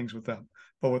wacky things with them.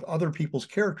 But with other people's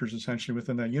characters, essentially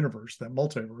within that universe, that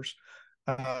multiverse,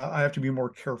 I have to be more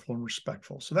careful and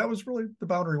respectful. So that was really the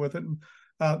boundary with it. And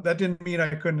that didn't mean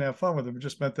I couldn't have fun with them. It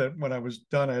just meant that when I was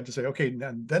done, I had to say, okay,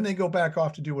 and then they go back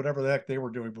off to do whatever the heck they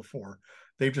were doing before.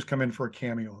 They've just come in for a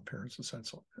cameo appearance,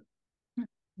 essentially.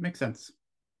 Makes sense.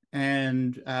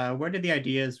 And where did the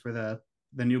ideas for the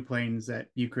new planes that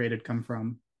you created come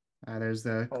from? There's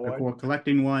the cool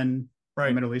collecting one, right?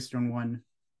 The Middle Eastern one.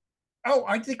 Oh,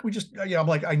 I think we just I'm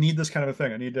like, I need this kind of a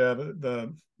thing. I need to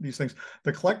have these things.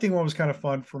 The collecting one was kind of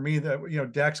fun for me.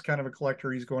 That Dack's kind of a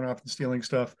collector. He's going off and stealing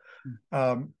stuff.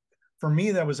 For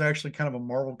me, that was actually kind of a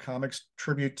Marvel Comics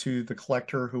tribute to the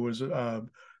collector who was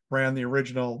ran the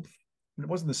original. It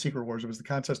wasn't the Secret Wars. It was the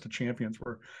Contest of Champions,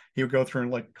 where he would go through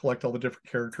and like collect all the different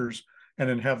characters and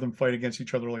then have them fight against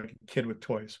each other like a kid with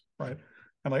toys, right?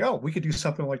 I'm like, oh, we could do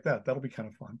something like that. That'll be kind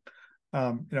of fun.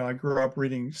 I grew up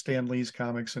reading Stan Lee's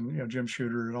comics and Jim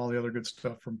Shooter and all the other good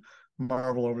stuff from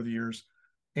Marvel over the years,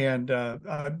 and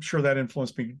I'm sure that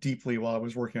influenced me deeply while I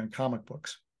was working on comic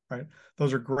books. Right,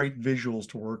 those are great visuals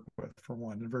to work with for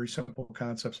one, and very simple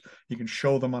concepts. You can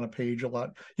show them on a page a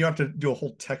lot. You don't have to do a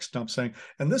whole text dump saying,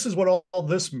 "And this is what all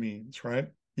this means," right?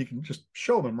 You can just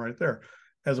show them right there,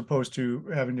 as opposed to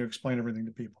having to explain everything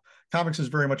to people. Comics is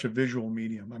very much a visual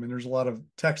medium. I mean, there's a lot of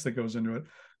text that goes into it,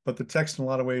 but the text in a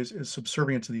lot of ways is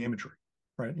subservient to the imagery,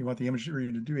 right? You want the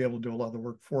imagery to be able to do a lot of the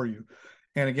work for you.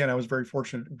 And again, I was very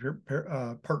fortunate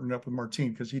to partner up with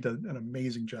Martin because he did an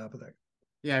amazing job of that.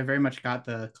 Yeah, I very much got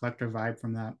the collector vibe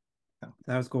from that. Yeah.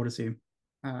 That was cool to see.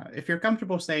 If you're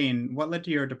comfortable saying, what led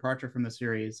to your departure from the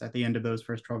series at the end of those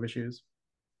first 12 issues?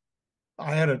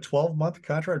 I had a 12-month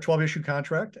contract, 12-issue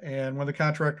contract. And when the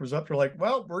contract was up, they're like,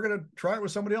 well, we're going to try it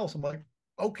with somebody else. I'm like,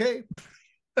 okay.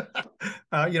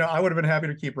 I would have been happy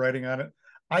to keep writing on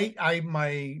it.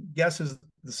 My guess is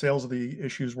the sales of the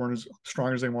issues weren't as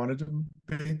strong as they wanted to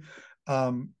be.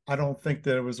 I don't think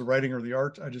that it was the writing or the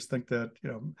art. I just think that,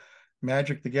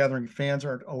 Magic the Gathering fans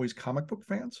aren't always comic book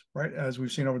fans, right? As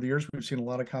we've seen over the years, we've seen a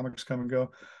lot of comics come and go.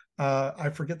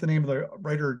 I forget the name of the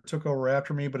writer who took over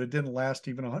after me, but it didn't last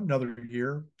even another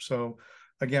year. So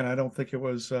again, I don't think it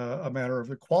was a matter of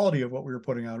the quality of what we were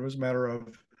putting out. It was a matter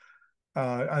of,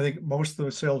 I think most of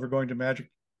the sales were going to Magic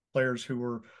players who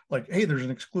were like, "Hey, there's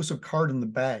an exclusive card in the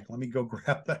bag. Let me go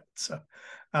grab that." So,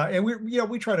 and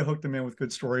we try to hook them in with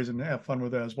good stories and have fun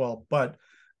with it as well. But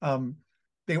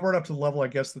they weren't up to the level, I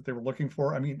guess, that they were looking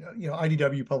for. I mean,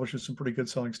 IDW publishes some pretty good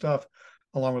selling stuff,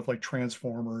 along with like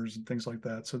Transformers and things like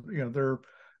that. So they're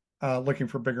looking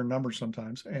for bigger numbers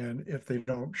sometimes, and if they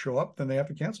don't show up, then they have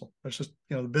to cancel. That's just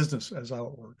the business as how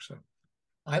it works. So,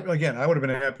 I would have been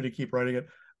happy to keep writing it.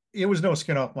 It was no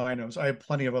skin off my nose. I have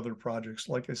plenty of other projects.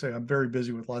 Like I say, I'm very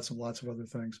busy with lots of other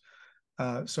things.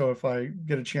 So if I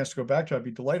get a chance to go back to it, I'd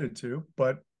be delighted to.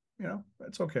 But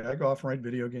it's okay. I go off and write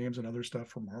video games and other stuff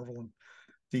for Marvel and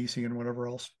DC and whatever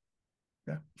else.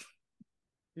 Yeah.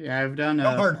 Yeah, I've done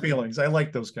no hard feelings. I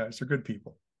like those guys. They're good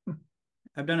people.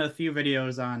 I've done a few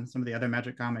videos on some of the other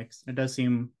Magic comics. It does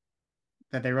seem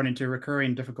that they run into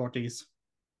recurring difficulties,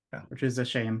 which is a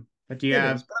shame. But do you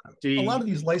have a lot of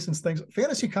these licensed things?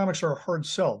 Fantasy comics are a hard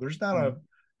sell. There's not an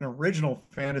original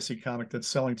fantasy comic that's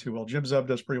selling too well. Jim Zub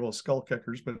does pretty well Skull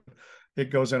Kickers, but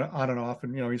it goes on and off,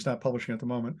 and he's not publishing at the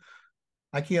moment.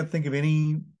 I can't think of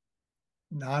any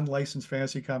non-licensed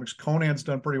fantasy comics. Conan's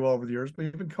done pretty well over the years, but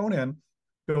even Conan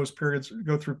go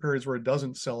through periods where it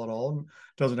doesn't sell at all and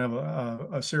doesn't have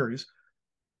a series.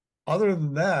 Other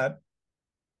than that,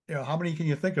 how many can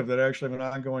you think of that actually have an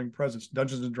ongoing presence?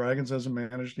 Dungeons and Dragons hasn't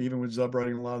managed, even with Zub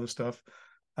writing a lot of the stuff.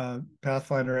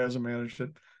 Pathfinder hasn't managed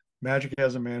it. Magic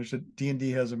hasn't managed it.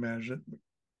 D&D hasn't managed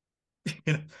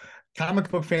it. Comic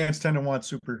book fans tend to want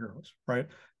superheroes, right?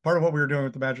 Part of what we were doing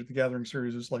with the Magic the Gathering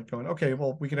series is like going, okay,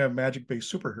 well, we can have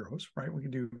Magic-based superheroes, right? We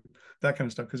can do that kind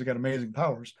of stuff because they got amazing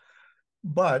powers.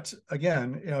 But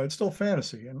again, it's still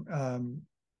fantasy, and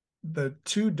the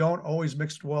two don't always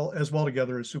mix as well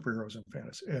together as superheroes and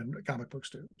fantasy and comic books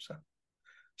do. So,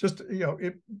 just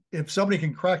if somebody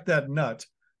can crack that nut,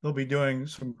 they'll be doing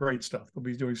some great stuff. They'll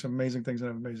be doing some amazing things and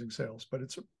have amazing sales. But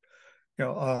it's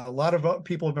a lot of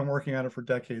people have been working on it for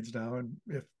decades now, and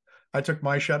if I took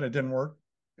my shot and it didn't work,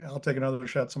 I'll take another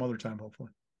shot some other time, hopefully.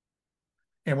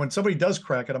 And when somebody does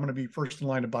crack it, I'm going to be first in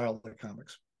line to buy all the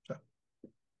comics. So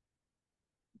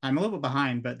I'm a little bit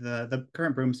behind, but the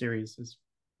current Broom series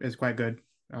is quite good.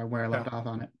 Where I left off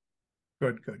on it.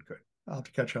 Good. I'll have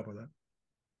to catch up with that.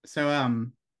 So,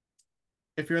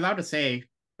 if you're allowed to say,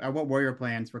 what were your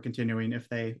plans for continuing if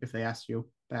they asked you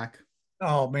back?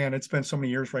 Oh man, it's been so many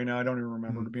years right now. I don't even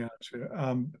remember, to be honest with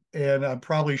you. And I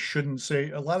probably shouldn't say.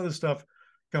 A lot of this stuff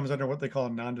comes under what they call a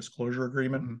non-disclosure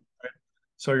agreement. Right?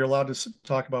 So you're allowed to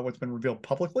talk about what's been revealed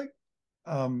publicly,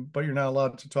 but you're not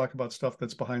allowed to talk about stuff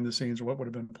that's behind the scenes or what would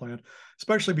have been planned,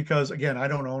 especially because, again, I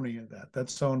don't own any of that.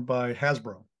 That's owned by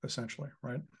Hasbro, essentially,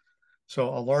 right? So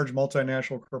a large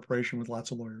multinational corporation with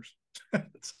lots of lawyers.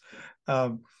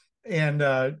 I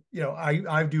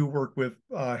do work with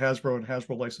Hasbro and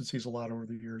Hasbro licensees a lot over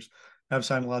the years. I've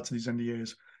signed lots of these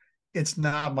NDAs. It's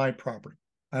not my property.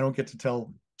 I don't get to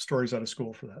tell stories out of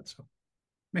school for that. So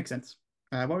makes sense.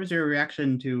 What was your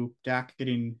reaction to Dack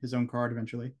getting his own card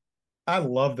eventually? I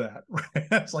love that. Right?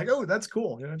 It's like, oh, that's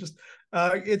cool.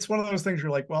 It's one of those things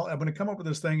you're like, well, I'm going to come up with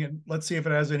this thing and let's see if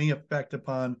it has any effect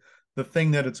upon the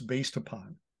thing that it's based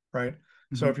upon. Right.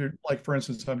 Mm-hmm. So if you're like, for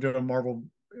instance, I'm doing Marvel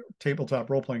tabletop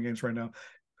role-playing games right now.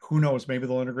 Who knows? Maybe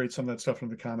they'll integrate some of that stuff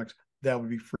into the comics. That would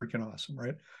be freaking awesome.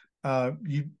 Right.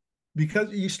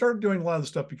 Because you start doing a lot of the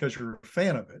stuff because you're a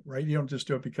fan of it, right? You don't just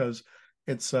do it because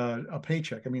it's a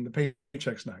paycheck. I mean, the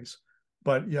paycheck's nice,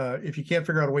 but if you can't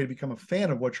figure out a way to become a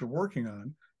fan of what you're working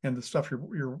on and the stuff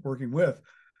you're working with,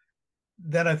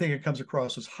 then I think it comes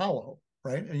across as hollow,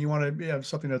 right? And you want to have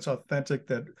something that's authentic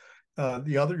that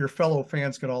your fellow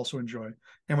fans can also enjoy.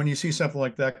 And when you see something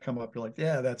like that come up, you're like,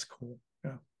 yeah, that's cool.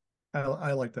 Yeah,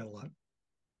 I like that a lot.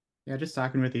 Yeah, just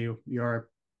talking with you, your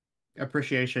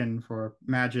appreciation for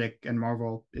Magic and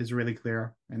Marvel is really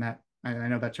clear, and that I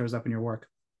know that shows up in your work.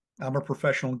 I'm a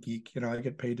professional geek. I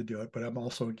get paid to do it, but I'm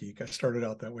also a geek. I started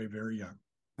out that way very young.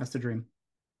 That's the dream.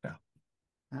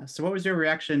 Yeah. So what was your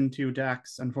reaction to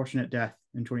Dack's unfortunate death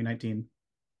in 2019?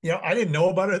 I didn't know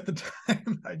about it at the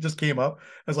time. I just came up. I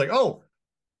was like, oh,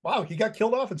 wow, he got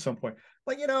killed off at some point.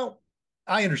 Like,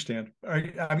 I understand.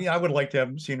 I mean, I would like to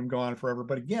have seen him go on forever.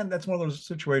 But again, that's one of those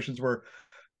situations where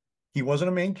he wasn't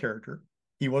a main character.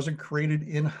 He wasn't created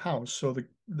in-house. So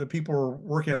the people who were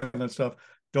working on that stuff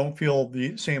don't feel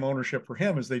the same ownership for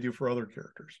him as they do for other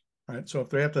characters, right? So if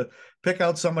they have to pick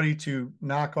out somebody to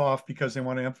knock off because they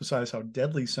want to emphasize how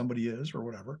deadly somebody is or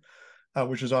whatever,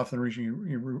 which is often the reason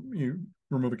you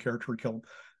remove a character or kill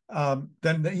him,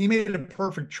 then he made a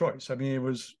perfect choice. I mean, it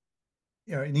was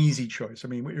an easy choice. I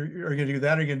mean, are you going to do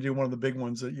that? Or are you going to do one of the big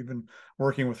ones that you've been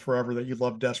working with forever that you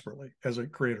love desperately as a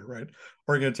creator, right?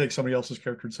 Or are you going to take somebody else's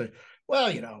character and say, well,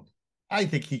 I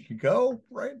think he could go,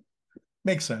 right?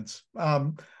 Makes sense.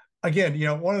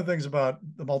 Again, one of the things about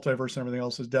the multiverse and everything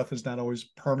else is death is not always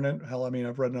permanent. Hell, I mean,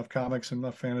 I've read enough comics and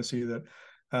enough fantasy that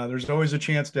there's always a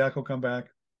chance Dack will come back.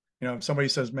 If somebody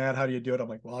says, Matt, how do you do it? I'm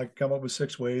like, well, I can come up with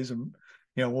 6 ways, and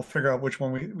we'll figure out which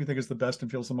one we think is the best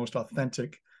and feels the most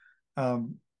authentic.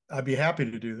 I'd be happy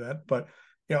to do that, but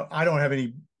I don't have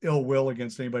any ill will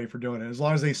against anybody for doing it as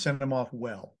long as they send them off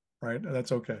well, right?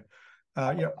 That's okay.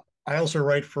 I also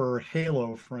write for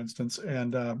Halo, for instance,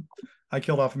 and I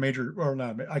killed off I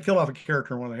killed off a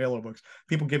character in one of the Halo books.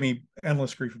 People give me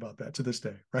endless grief about that to this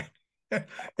day, right?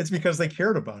 It's because they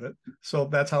cared about it, so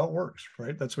that's how it works,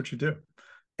 right? That's what you do.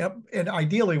 And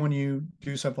ideally, when you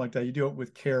do something like that, you do it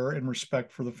with care and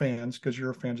respect for the fans, because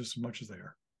you're a fan just as much as they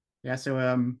are. Yeah,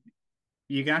 so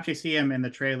you can actually see him in the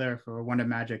trailer for one of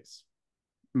Magic's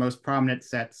most prominent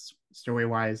sets,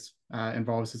 story-wise,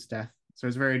 involves his death. So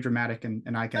it's very dramatic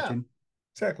and eye-catching.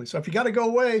 Yeah, exactly. So if you got to go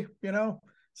away,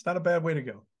 it's not a bad way to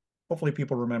go. Hopefully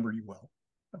people remember you well.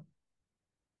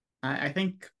 I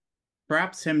think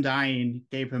perhaps him dying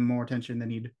gave him more attention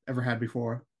than he'd ever had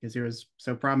before, because he was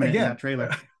so prominent in that trailer.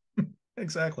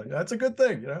 Exactly. That's a good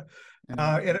thing,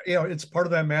 And it's part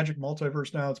of that Magic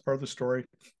multiverse now. It's part of the story.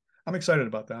 I'm excited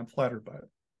about that. I'm flattered by it.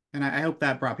 And I hope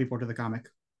that brought people to the comic.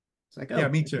 It's like, yeah,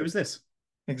 me too. Who's this?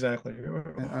 Exactly.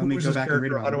 Who's this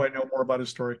character? How do I know more about his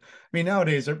story? I mean,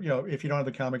 nowadays, if you don't have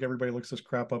the comic, everybody looks this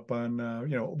crap up on,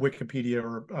 Wikipedia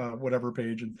or whatever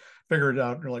page and figure it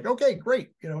out. And you're like, okay, great.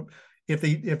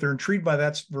 If they're intrigued by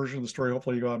that version of the story,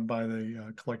 hopefully you go out and buy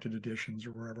the collected editions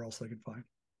or wherever else they can find.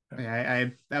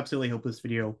 Yeah, I absolutely hope this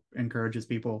video encourages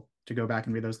people to go back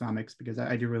and read those comics, because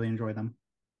I do really enjoy them.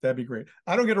 That'd be great.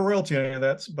 I don't get a royalty on any of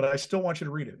that, but I still want you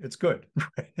to read it. It's good.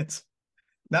 It's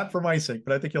not for my sake,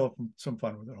 but I think you'll have some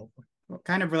fun with it, hopefully. Well,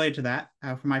 kind of related to that,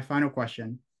 for my final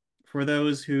question, for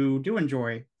those who do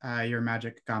enjoy your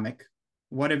Magic comic,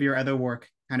 what of your other work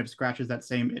kind of scratches that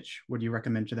same itch would you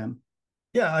recommend to them?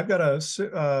 Yeah, I've got a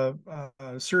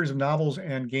series of novels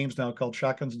and games now called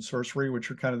Shotguns and Sorcery,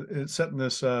 which are it's set in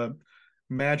this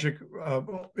magic.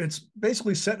 It's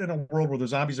basically set in a world where the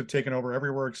zombies have taken over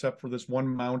everywhere except for this one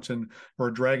mountain where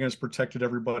a dragon has protected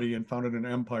everybody and founded an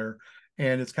empire.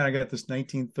 And it's kind of got this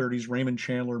 1930s Raymond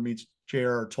Chandler meets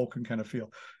J.R.R. Tolkien kind of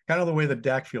feel, kind of the way that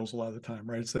Dack feels a lot of the time,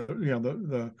 right? It's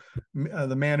the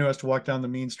man who has to walk down the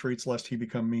mean streets lest he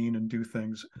become mean and do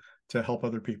things to help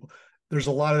other people. There's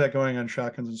a lot of that going on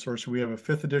Shotguns and Sorcery. We have a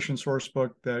 5th edition source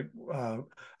book that I'm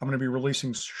going to be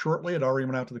releasing shortly. It already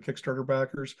went out to the Kickstarter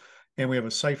backers. And we have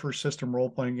a Cypher system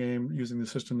role-playing game using the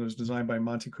system that was designed by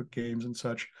Monty Cook Games and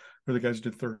such, where the guys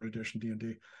did 3rd edition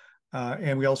D&D.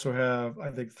 And we also have, I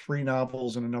think, 3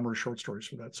 novels and a number of short stories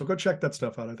for that. So go check that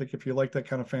stuff out. I think if you like that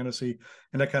kind of fantasy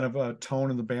and that kind of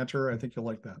tone and the banter, I think you'll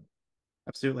like that.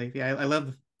 Absolutely. Yeah, I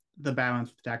love the balance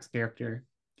with Dack's character.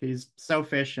 He's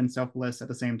selfish and selfless at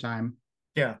the same time.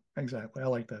 Yeah, exactly. I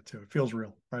like that too. It feels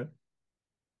real, right?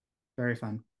 Very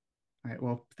fun. All right.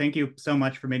 Well, thank you so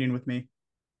much for meeting with me.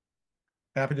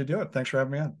 Happy to do it. Thanks for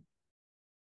having me on.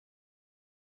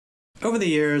 Over the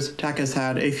years, Dack has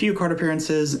had a few card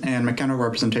appearances and mechanical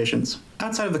representations.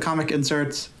 Outside of the comic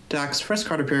inserts, Dack's first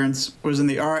card appearance was in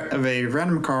the art of a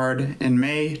random card in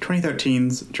May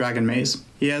 2013's Dragon Maze.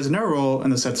 He has no role in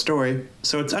the set story,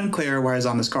 so it's unclear why he's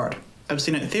on this card. I've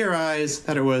seen it theorized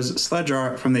that it was sledge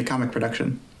art from the comic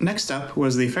production. Next up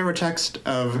was the favorite text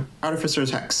of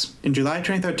Artificer's Hex in July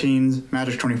 2013's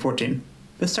Magic 2014.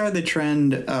 This started the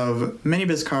trend of many of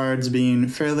his cards being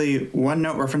fairly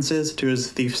one-note references to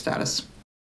his thief status.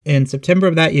 In September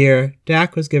of that year,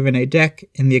 Dack was given a deck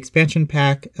in the expansion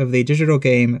pack of the digital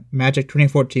game Magic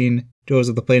 2014 Duels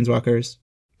of the Planeswalkers.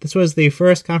 This was the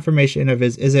first confirmation of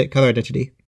his Izzet color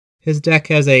identity. His deck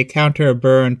has a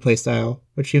counter-burn playstyle,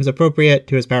 which seems appropriate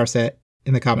to his power set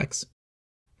in the comics.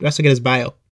 Let's look at his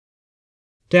bio.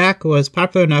 Dack was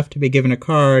popular enough to be given a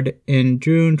card in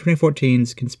June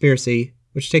 2014's Conspiracy,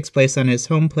 which takes place on his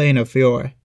home plane of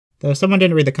Fiora, though someone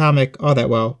didn't read the comic all that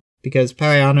well, because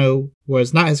Paliano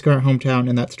was not his current hometown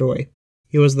in that story.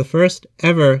 He was the first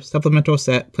ever supplemental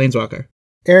set Planeswalker.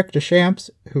 Eric Deschamps,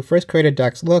 who first created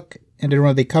Dack's look and did one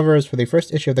of the covers for the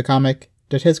first issue of the comic,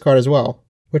 did his card as well,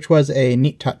 which was a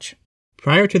neat touch.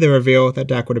 Prior to the reveal that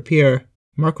Dack would appear,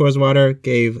 Mark Rosewater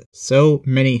gave so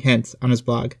many hints on his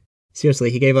blog.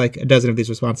 Seriously, he gave like a dozen of these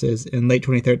responses in late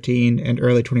 2013 and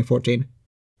early 2014.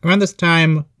 Around this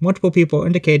time, multiple people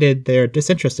indicated their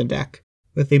disinterest in Dack,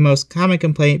 with the most common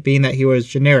complaint being that he was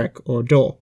generic or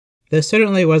dull. This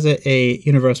certainly wasn't a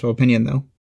universal opinion, though.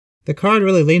 The card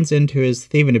really leans into his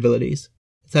thieving abilities.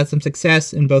 It's had some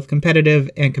success in both competitive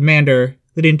and commander,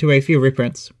 leading to a few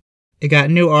reprints. It got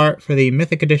new art for the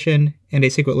Mythic Edition and a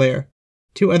Secret Lair.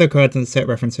 2 other cards in the set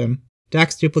reference him,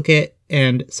 Dack's Duplicate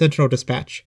and Sentinel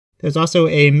Dispatch. There's also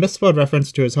a misspelled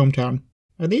reference to his hometown.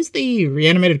 Are these the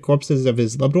reanimated corpses of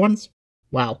his loved ones?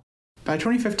 Wow. By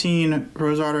 2015,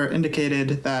 Rosewater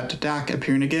indicated that Dack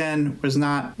appearing again was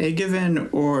not a given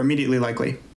or immediately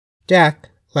likely. Dack,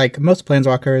 like most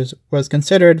Planeswalkers, was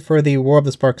considered for the War of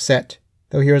the Spark set,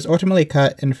 though he was ultimately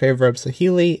cut in favor of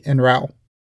Saheeli and Rao.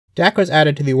 Dack was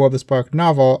added to the War of the Spark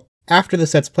novel after the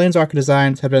set's Planeswalker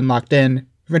designs had been locked in,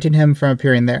 preventing him from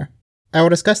appearing there. I will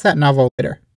discuss that novel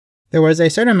later. There was a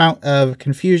certain amount of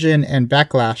confusion and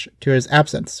backlash to his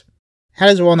absence. Had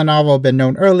his role in the novel been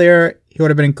known earlier, he would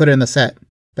have been included in the set,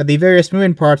 but the various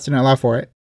moving parts didn't allow for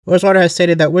it. Rosewater has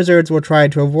stated that Wizards will try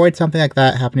to avoid something like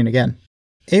that happening again.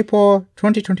 April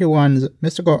 2021's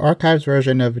Mystical Archives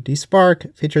version of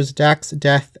Despark features Dack's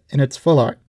death in its full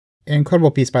art. An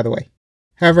incredible piece, by the way.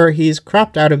 However, he's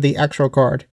cropped out of the actual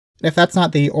card. If that's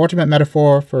not the ultimate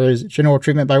metaphor for his general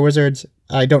treatment by Wizards,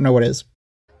 I don't know what is.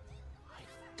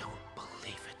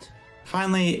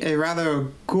 Finally, a rather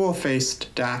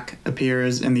ghoul-faced Dack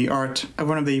appears in the art of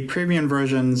one of the premium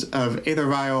versions of Aether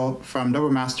Vial from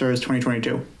Double Masters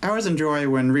 2022. I always enjoy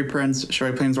when reprints show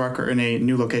a Planeswalker in a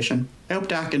new location. I hope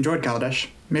Dack enjoyed Kaladesh.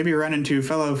 Maybe run into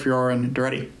fellow Fioran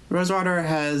Duretti. Rosewater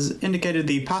has indicated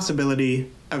the possibility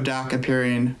of Dack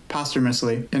appearing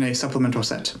posthumously in a supplemental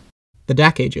set. The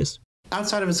Dack Ages.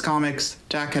 Outside of his comics,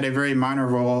 Dack had a very minor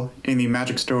role in the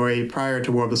Magic story prior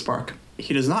to War of the Spark.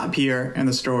 He does not appear in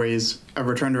the stories of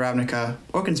Return to Ravnica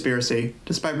or Conspiracy,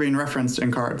 despite being referenced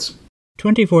in cards.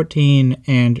 2014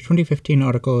 and 2015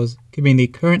 articles giving the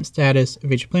current status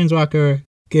of each Planeswalker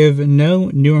give no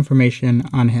new information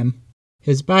on him.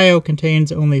 His bio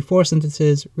contains only 4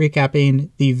 sentences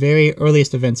recapping the very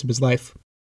earliest events of his life.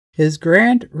 His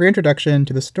grand reintroduction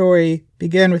to the story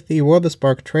began with the War of the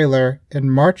Spark trailer in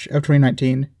March of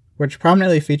 2019, which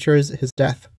prominently features his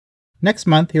death. Next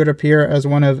month, he would appear as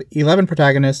one of 11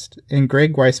 protagonists in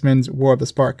Greg Weisman's War of the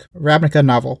Spark, Ravnica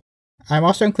novel. I'm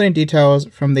also including details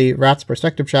from the Rat's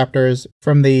Perspective chapters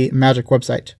from the Magic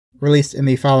website, released in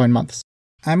the following months.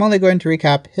 I'm only going to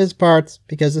recap his parts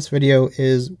because this video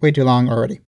is way too long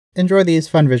already. Enjoy these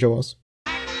fun visuals.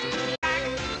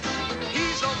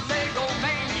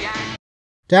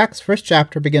 Dack's first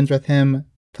chapter begins with him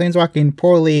planeswalking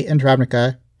poorly in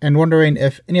Ravnica and wondering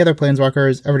if any other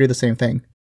planeswalkers ever do the same thing.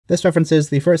 This references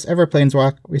the first ever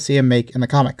planeswalk we see him make in the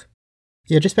comic.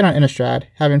 He had just been on Innistrad,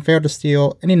 having failed to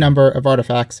steal any number of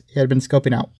artifacts he had been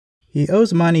scoping out. He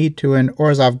owes money to an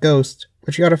Orzhov ghost,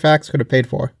 which the artifacts could have paid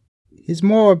for. He's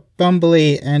more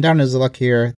bumbly and down his luck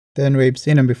here than we've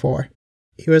seen him before.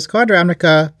 He was called to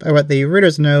Ravnica by what the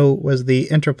readers know was the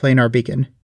Interplanar Beacon.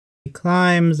 He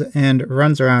climbs and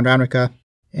runs around Ravnica,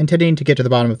 intending to get to the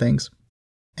bottom of things.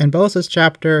 In Bolas's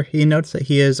chapter, he notes that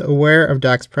he is aware of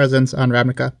Dack's presence on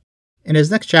Ravnica. In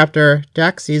his next chapter,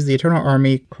 Dack sees the Eternal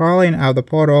Army crawling out of the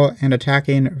portal and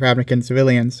attacking Ravnican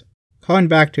civilians. Calling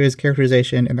back to his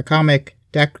characterization in the comic,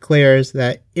 Dack declares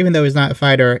that even though he's not a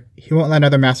fighter, he won't let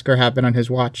another massacre happen on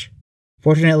his watch.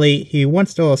 Fortunately, he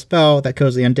once stole a spell that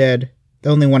kills the undead,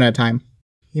 though only one at a time.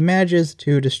 He manages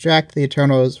to distract the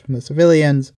Eternals from the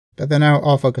civilians, but they're now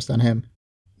all focused on him.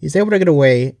 He's able to get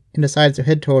away and decides to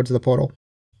head towards the portal.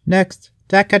 Next,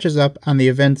 Dack catches up on the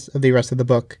events of the rest of the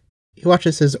book. He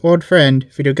watches his old friend,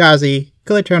 Vitu-Ghazi,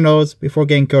 kill Eternals before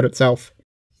getting killed itself.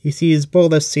 He sees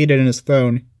Bolas seated in his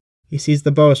throne. He sees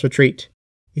the Bolas retreat.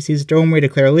 He sees Domri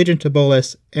declare allegiance to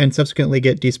Bolas and subsequently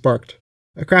get desparked.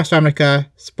 Across Ravnica,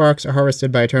 sparks are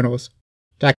harvested by Eternals.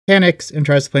 Dack panics and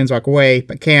tries to planeswalk away,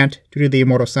 but can't due to the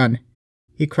immortal sun.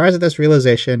 He cries at this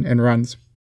realization and runs.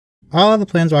 All of the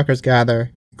planeswalkers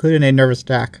gather, including a nervous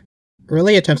Dack.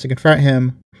 Riley attempts to confront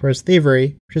him for his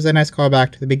thievery, which is a nice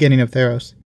callback to the beginning of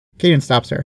Theros. Gideon stops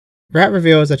her. Rat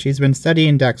reveals that she's been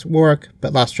studying Dack's work,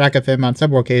 but lost track of him on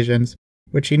several occasions,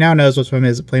 which she now knows was from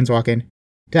his planeswalking.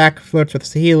 Dack flirts with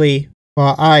Saheeli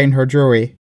while eyeing her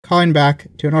jewelry, calling back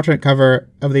to an alternate cover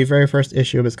of the very first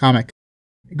issue of his comic.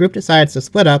 The group decides to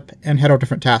split up and head on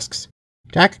different tasks.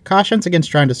 Dack cautions against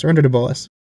trying to surrender to Bolas.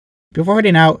 Before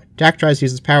heading out, Dack tries to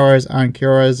use his powers on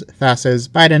Kiora's, Thassa's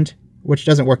Bident, which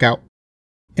doesn't work out.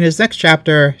 In his next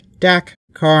chapter, Dack,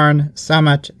 Karn,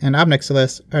 Samet, and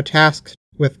Obnixilis are tasked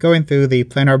with going through the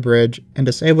planar bridge and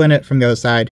disabling it from the other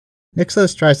side.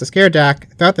 Nixilis tries to scare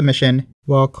Dack throughout the mission,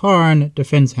 while Karn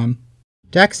defends him.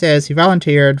 Dack says he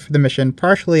volunteered for the mission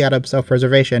partially out of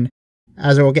self-preservation,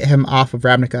 as it will get him off of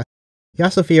Ravnica. He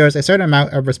also feels a certain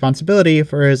amount of responsibility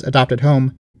for his adopted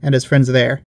home and his friends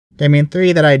there, naming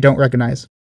 3 that I don't recognize.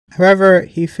 However,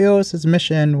 he feels his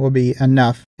mission will be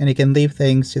enough, and he can leave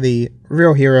things to the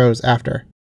real heroes after.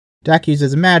 Dack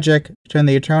uses magic to turn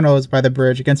the Eternals by the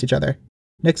bridge against each other.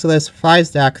 Nixilis flies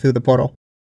Dack through the portal.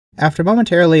 After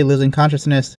momentarily losing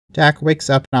consciousness, Dack wakes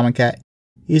up in Amonkhet.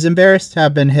 He's embarrassed to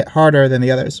have been hit harder than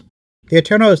the others. The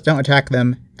Eternals don't attack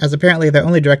them, as apparently their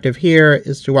only directive here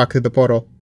is to walk through the portal.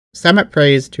 Samet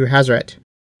prays to Hazaret.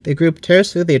 The group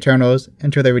tears through the Eternals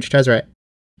until they reach Tezzeret.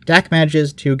 Dack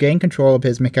manages to gain control of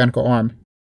his mechanical arm.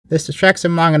 This distracts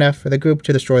him long enough for the group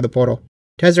to destroy the portal.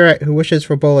 Tezzeret, who wishes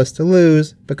for Bolas to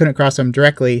lose, but couldn't cross him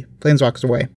directly, planeswalks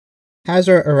away.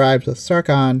 Hazaret arrives with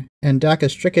Sarkhan, and Dack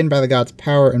is stricken by the god's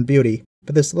power and beauty,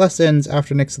 but this lessens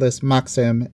after Nixilis mocks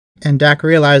him, and Dack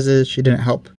realizes she didn't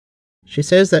help. She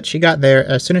says that she got there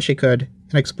as soon as she could,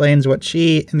 and explains what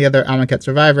she and the other Amonkhet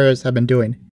survivors have been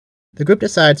doing. The group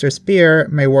decides her spear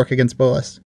may work against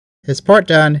Bolas. His part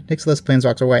done, Nixilis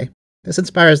planeswalks away. This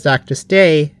inspires Dack to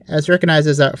stay, as he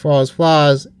recognizes that for all his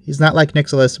flaws, he's not like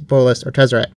Nixilis, Bolas, or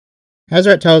Tezzeret.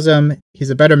 Hazaret tells him he's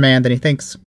a better man than he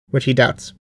thinks, which he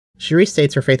doubts. She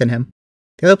restates her faith in him.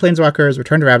 The other planeswalkers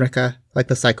return to Ravnica, like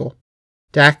the cycle.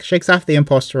 Dack shakes off the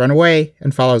impulse to run away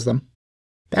and follows them.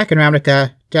 Back in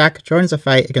Ravnica, Dack joins the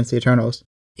fight against the Eternals.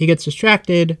 He gets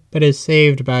distracted, but is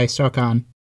saved by Sarkhan.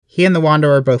 He and the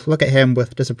Wanderer both look at him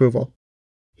with disapproval.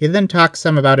 He then talks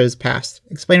some about his past,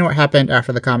 explaining what happened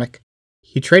after the comic.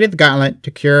 He traded the gauntlet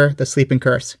to cure the sleeping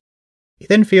curse. He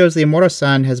then feels the immortal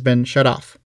sun has been shut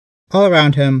off. All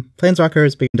around him,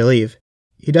 planeswalkers begin to leave.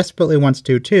 He desperately wants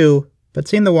to too, but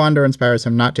seeing the Wanderer inspires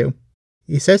him not to.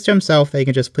 He says to himself that he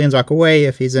can just planeswalk away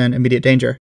if he's in immediate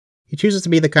danger. He chooses to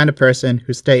be the kind of person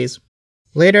who stays.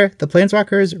 Later, the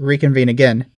planeswalkers reconvene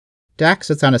again. Dack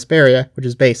sits on Asperia, which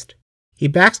is based. He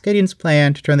backs Gideon's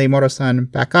plan to turn the immortal sun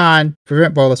back on to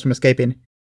prevent Bolas from escaping.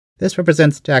 This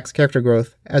represents Dack's character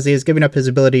growth, as he is giving up his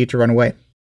ability to run away.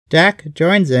 Dack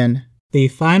joins in the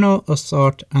final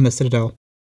assault on the Citadel.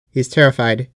 He's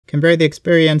terrified, comparing the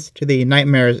experience to the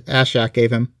nightmares Ashiok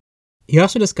gave him. He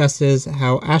also discusses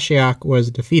how Ashiok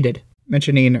was defeated,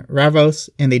 mentioning Ravos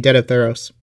and the Dead of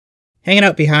Theros. Hanging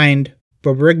out behind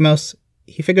Borborygmos,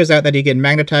 he figures out that he can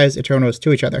magnetize Eternals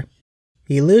to each other.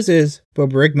 He loses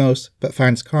Borborygmos, but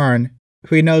finds Karn,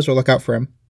 who he knows will look out for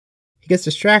him. He gets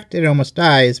distracted and almost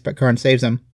dies, but Karn saves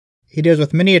him. He deals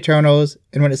with many Eternals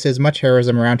and witnesses much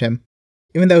heroism around him.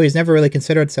 Even though he's never really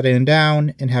considered settling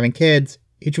down and having kids,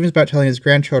 he dreams about telling his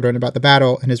grandchildren about the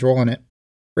battle and his role in it.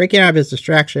 Breaking out of his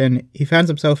distraction, he finds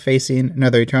himself facing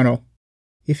another Eternal.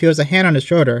 He feels a hand on his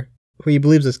shoulder, who he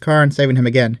believes is Karn saving him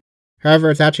again.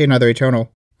 However, it's actually another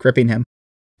Eternal, gripping him.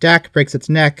 Dack breaks its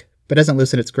neck, but doesn't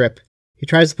loosen its grip. He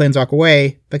tries to planeswalk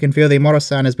away, but can feel the immortal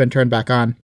sun has been turned back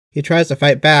on. He tries to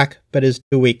fight back, but is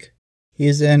too weak. He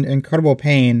is in incredible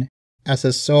pain, as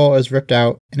his soul is ripped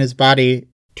out and his body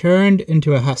turned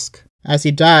into a husk. As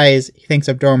he dies, he thinks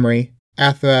of Domri,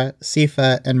 Athra,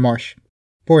 Sifa, and Marsh.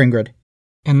 Boringrid.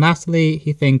 And lastly,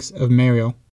 he thinks of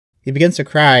Mariel. He begins to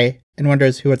cry and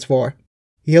wonders who it's for.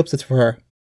 He hopes it's for her.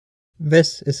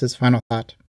 This is his final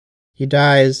thought. He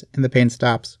dies, and the pain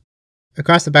stops.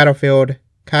 Across the battlefield,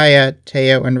 Kaya,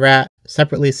 Teo, and Rat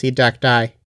separately see Dack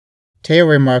die. Teo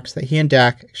remarks that he and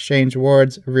Dack exchange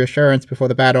words of reassurance before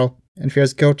the battle, and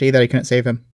feels guilty that he couldn't save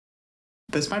him.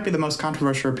 This might be the most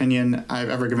controversial opinion I've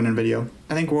ever given in video.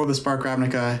 I think World of Spark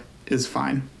Ravnica is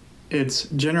fine. It's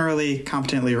generally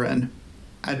competently written.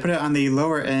 I'd put it on the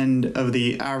lower end of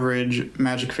the average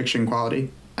magic fiction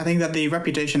quality. I think that the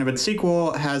reputation of its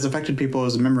sequel has affected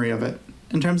people's memory of it.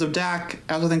 In terms of Dack,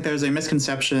 I also think there's a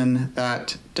misconception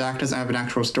that Dack doesn't have an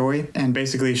actual story and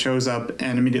basically shows up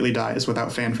and immediately dies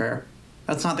without fanfare.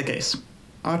 That's not the case.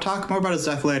 I'll talk more about his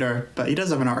death later, but he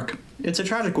does have an arc. It's a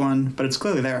tragic one, but it's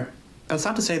clearly there. That's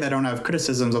not to say that I don't have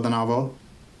criticisms of the novel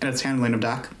and its handling of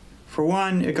Dack. For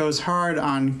one, it goes hard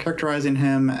on characterizing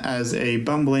him as a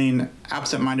bumbling,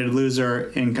 absent-minded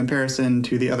loser in comparison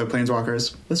to the other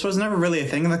Planeswalkers. This was never really a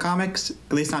thing in the comics,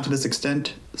 at least not to this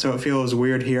extent, so it feels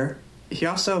weird here. He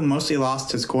also mostly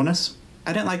lost his coolness.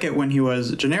 I didn't like it when he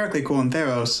was generically cool in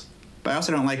Theros, but I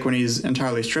also don't like when he's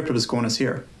entirely stripped of his coolness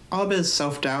here. All of his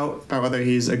self-doubt about whether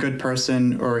he's a good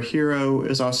person or a hero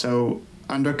is also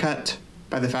undercut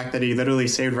by the fact that he literally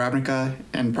saved Ravnica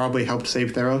and probably helped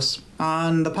save Theros.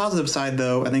 On the positive side,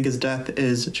 though, I think his death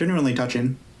is genuinely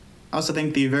touching. I also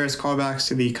think the various callbacks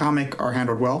to the comic are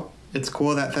handled well. It's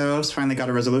cool that Theros finally got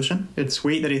a resolution. It's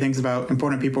sweet that he thinks about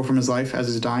important people from his life as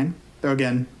he's dying, though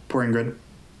again, poor Ingrid.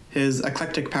 His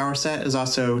eclectic power set is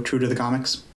also true to the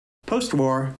comics.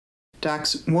 Post-war,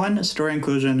 Dack's one story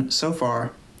inclusion so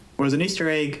far was an Easter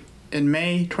egg in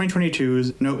May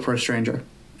 2022's Note for a Stranger.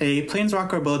 A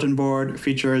Planeswalker bulletin board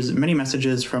features many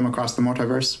messages from across the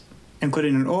multiverse,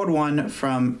 including an old one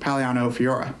from Paliano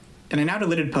Fiora. In a now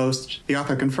deleted post, the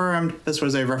author confirmed this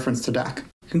was a reference to Dack.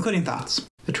 Concluding thoughts.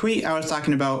 The tweet I was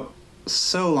talking about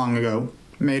so long ago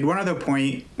made one other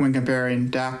point when comparing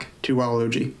Dack to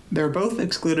Waluigi. They're both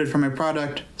excluded from a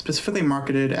product specifically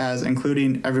marketed as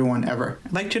including everyone ever.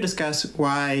 I'd like to discuss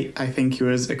why I think he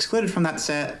was excluded from that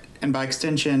set, and by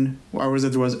extension, why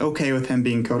Wizards was okay with him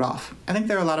being killed off. I think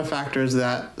there are a lot of factors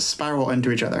that spiral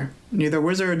into each other. Neither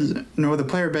Wizards nor the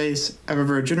player base have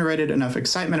ever generated enough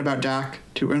excitement about Dack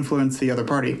to influence the other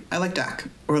party. I like Dack,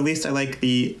 or at least I like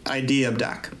the idea of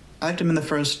Dack. I liked him in the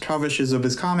first 12 issues of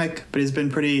his comic, but he's been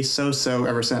pretty so-so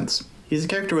ever since. He's a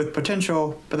character with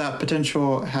potential, but that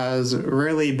potential has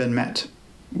rarely been met.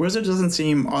 Wizards doesn't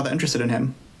seem all that interested in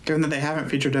him, given that they haven't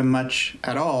featured him much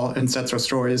at all in sets or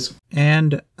stories.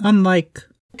 And unlike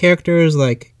characters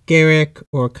like Garrick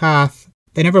or Koth,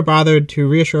 they never bothered to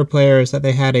reassure players that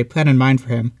they had a plan in mind for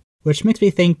him, which makes me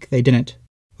think they didn't.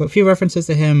 What few references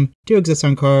to him do exist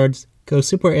on cards go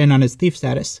super in on his thief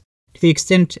status, to the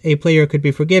extent a player could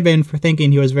be forgiven for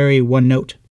thinking he was very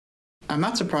one-note. I'm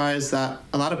not surprised that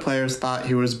a lot of players thought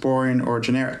he was boring or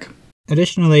generic.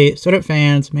 Additionally, certain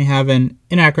fans may have an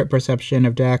inaccurate perception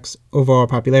of Dack's overall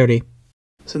popularity.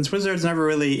 Since Wizards never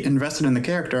really invested in the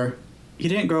character, he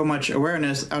didn't grow much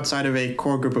awareness outside of a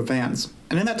core group of fans,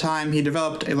 and in that time he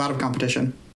developed a lot of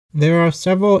competition. There are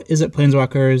several Izzet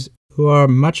Planeswalkers who are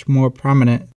much more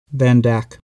prominent than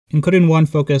Dack, including one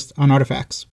focused on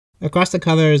artifacts. Across the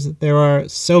colors, there are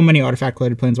so many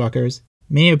artifact-related Planeswalkers,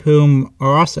 many of whom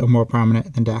are also more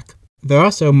prominent than Dack. There are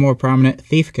also more prominent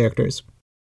thief characters.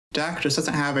 Dack just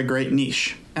doesn't have a great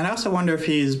niche, and I also wonder if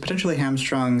he's potentially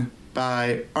hamstrung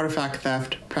by artifact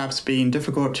theft perhaps being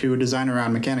difficult to design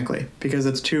around mechanically, because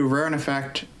it's too rare an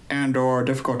effect and or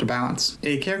difficult to balance.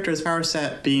 A character's power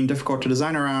set being difficult to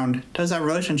design around does have a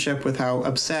relationship with how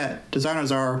upset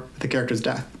designers are with the character's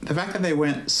death. The fact that they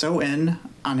went so in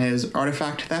on his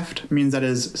artifact theft means that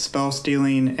his spell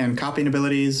stealing and copying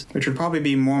abilities, which would probably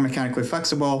be more mechanically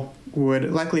flexible,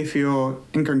 would likely feel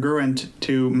incongruent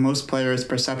to most players'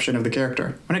 perception of the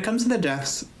character. When it comes to the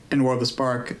deaths in War of the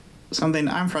Spark, something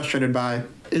I'm frustrated by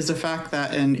is the fact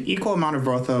that an equal amount of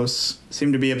Vorthos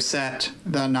seem to be upset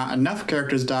that not enough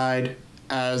characters died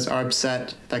as are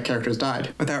upset that characters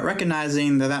died, without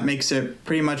recognizing that that makes it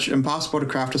pretty much impossible to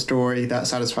craft a story that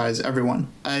satisfies everyone.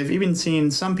 I've even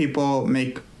seen some people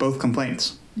make both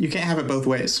complaints. You can't have it both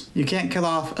ways. You can't kill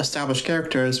off established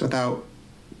characters without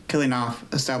killing off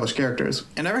established characters.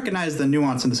 And I recognize the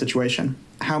nuance in the situation.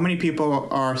 How many people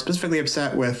are specifically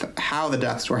upset with how the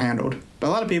deaths were handled. But a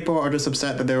lot of people are just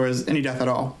upset that there was any death at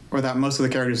all, or that most of the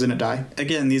characters didn't die.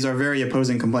 Again, these are very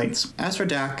opposing complaints. As for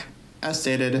Dack, as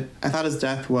stated, I thought his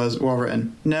death was well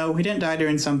written. No, he didn't die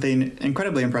doing something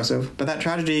incredibly impressive, but that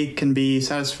tragedy can be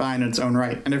satisfying in its own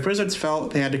right. And if Wizards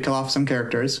felt they had to kill off some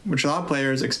characters, which a lot of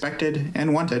players expected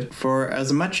and wanted, for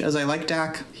as much as I like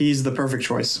Dack, he's the perfect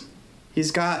choice.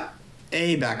 He's got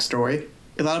a backstory.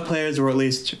 A lot of players will at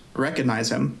least recognize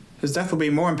him. His death will be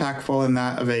more impactful than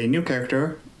that of a new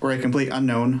character, or a complete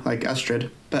unknown like Estrid.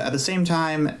 But at the same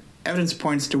time, evidence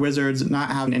points to Wizards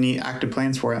not having any active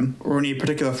plans for him, or any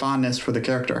particular fondness for the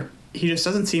character. He just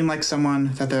doesn't seem like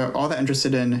someone that they're all that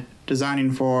interested in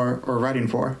designing for or writing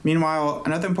for. Meanwhile,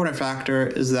 another important factor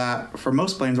is that for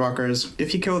most Planeswalkers,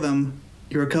 if you kill them,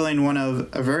 you are killing one of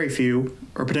a very few,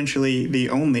 or potentially the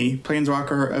only,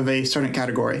 Planeswalker of a certain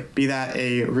category, be that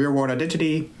a real-world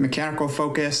identity, mechanical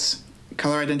focus,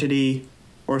 color identity,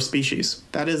 or species.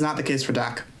 That is not the case for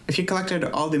Dack. If you collected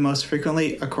all the most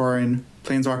frequently occurring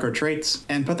Planeswalker traits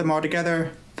and put them all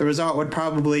together, the result would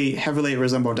probably heavily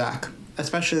resemble Dack,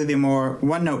 especially the more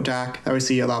one-note Dack that we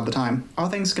see a lot of the time. All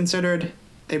things considered,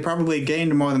 they probably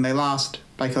gained more than they lost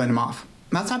by killing him off.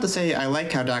 That's not to say I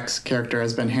like how Dack's character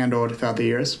has been handled throughout the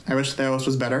years. I wish Theros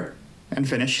was better and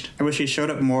finished. I wish he showed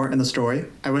up more in the story.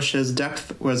 I wish his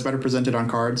depth was better presented on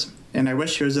cards. And I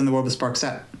wish he was in the War of the Spark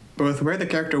set. But with where the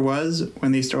character was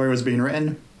when the story was being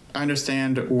written, I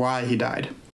understand why he died.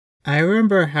 I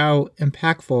remember how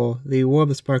impactful the War of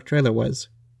the Spark trailer was,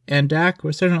 and Dack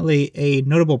was certainly a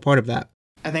notable part of that.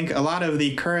 I think a lot of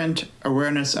the current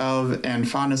awareness of and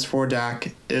fondness for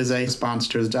Dack is a response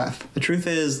to his death. The truth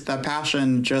is that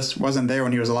passion just wasn't there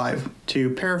when he was alive. To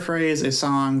paraphrase a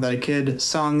song that a kid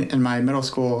sung in my middle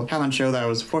school talent show that I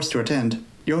was forced to attend,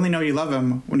 You only know you love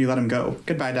him when you let him go.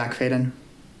 Goodbye, Dack Fayden.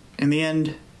 In the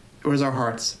end, it was our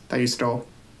hearts that you stole.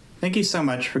 Thank you so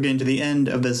much for getting to the end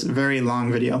of this very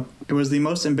long video. It was the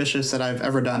most ambitious that I've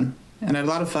ever done, and I had a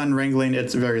lot of fun wrangling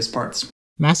its various parts.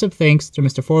 Massive thanks to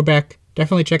Mr. Forbeck.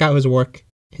 Definitely check out his work.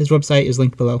 His website is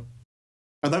linked below.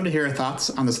 I'd love to hear your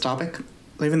thoughts on this topic.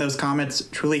 Leaving those comments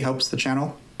truly helps the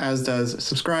channel, as does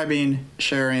subscribing,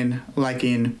 sharing,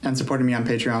 liking, and supporting me on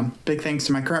Patreon. Big thanks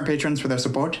to my current patrons for their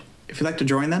support. If you'd like to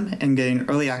join them in getting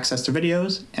early access to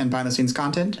videos and behind-the-scenes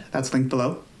content, that's linked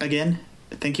below. Again,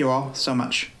 thank you all so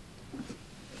much.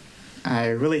 I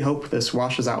really hope this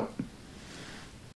washes out.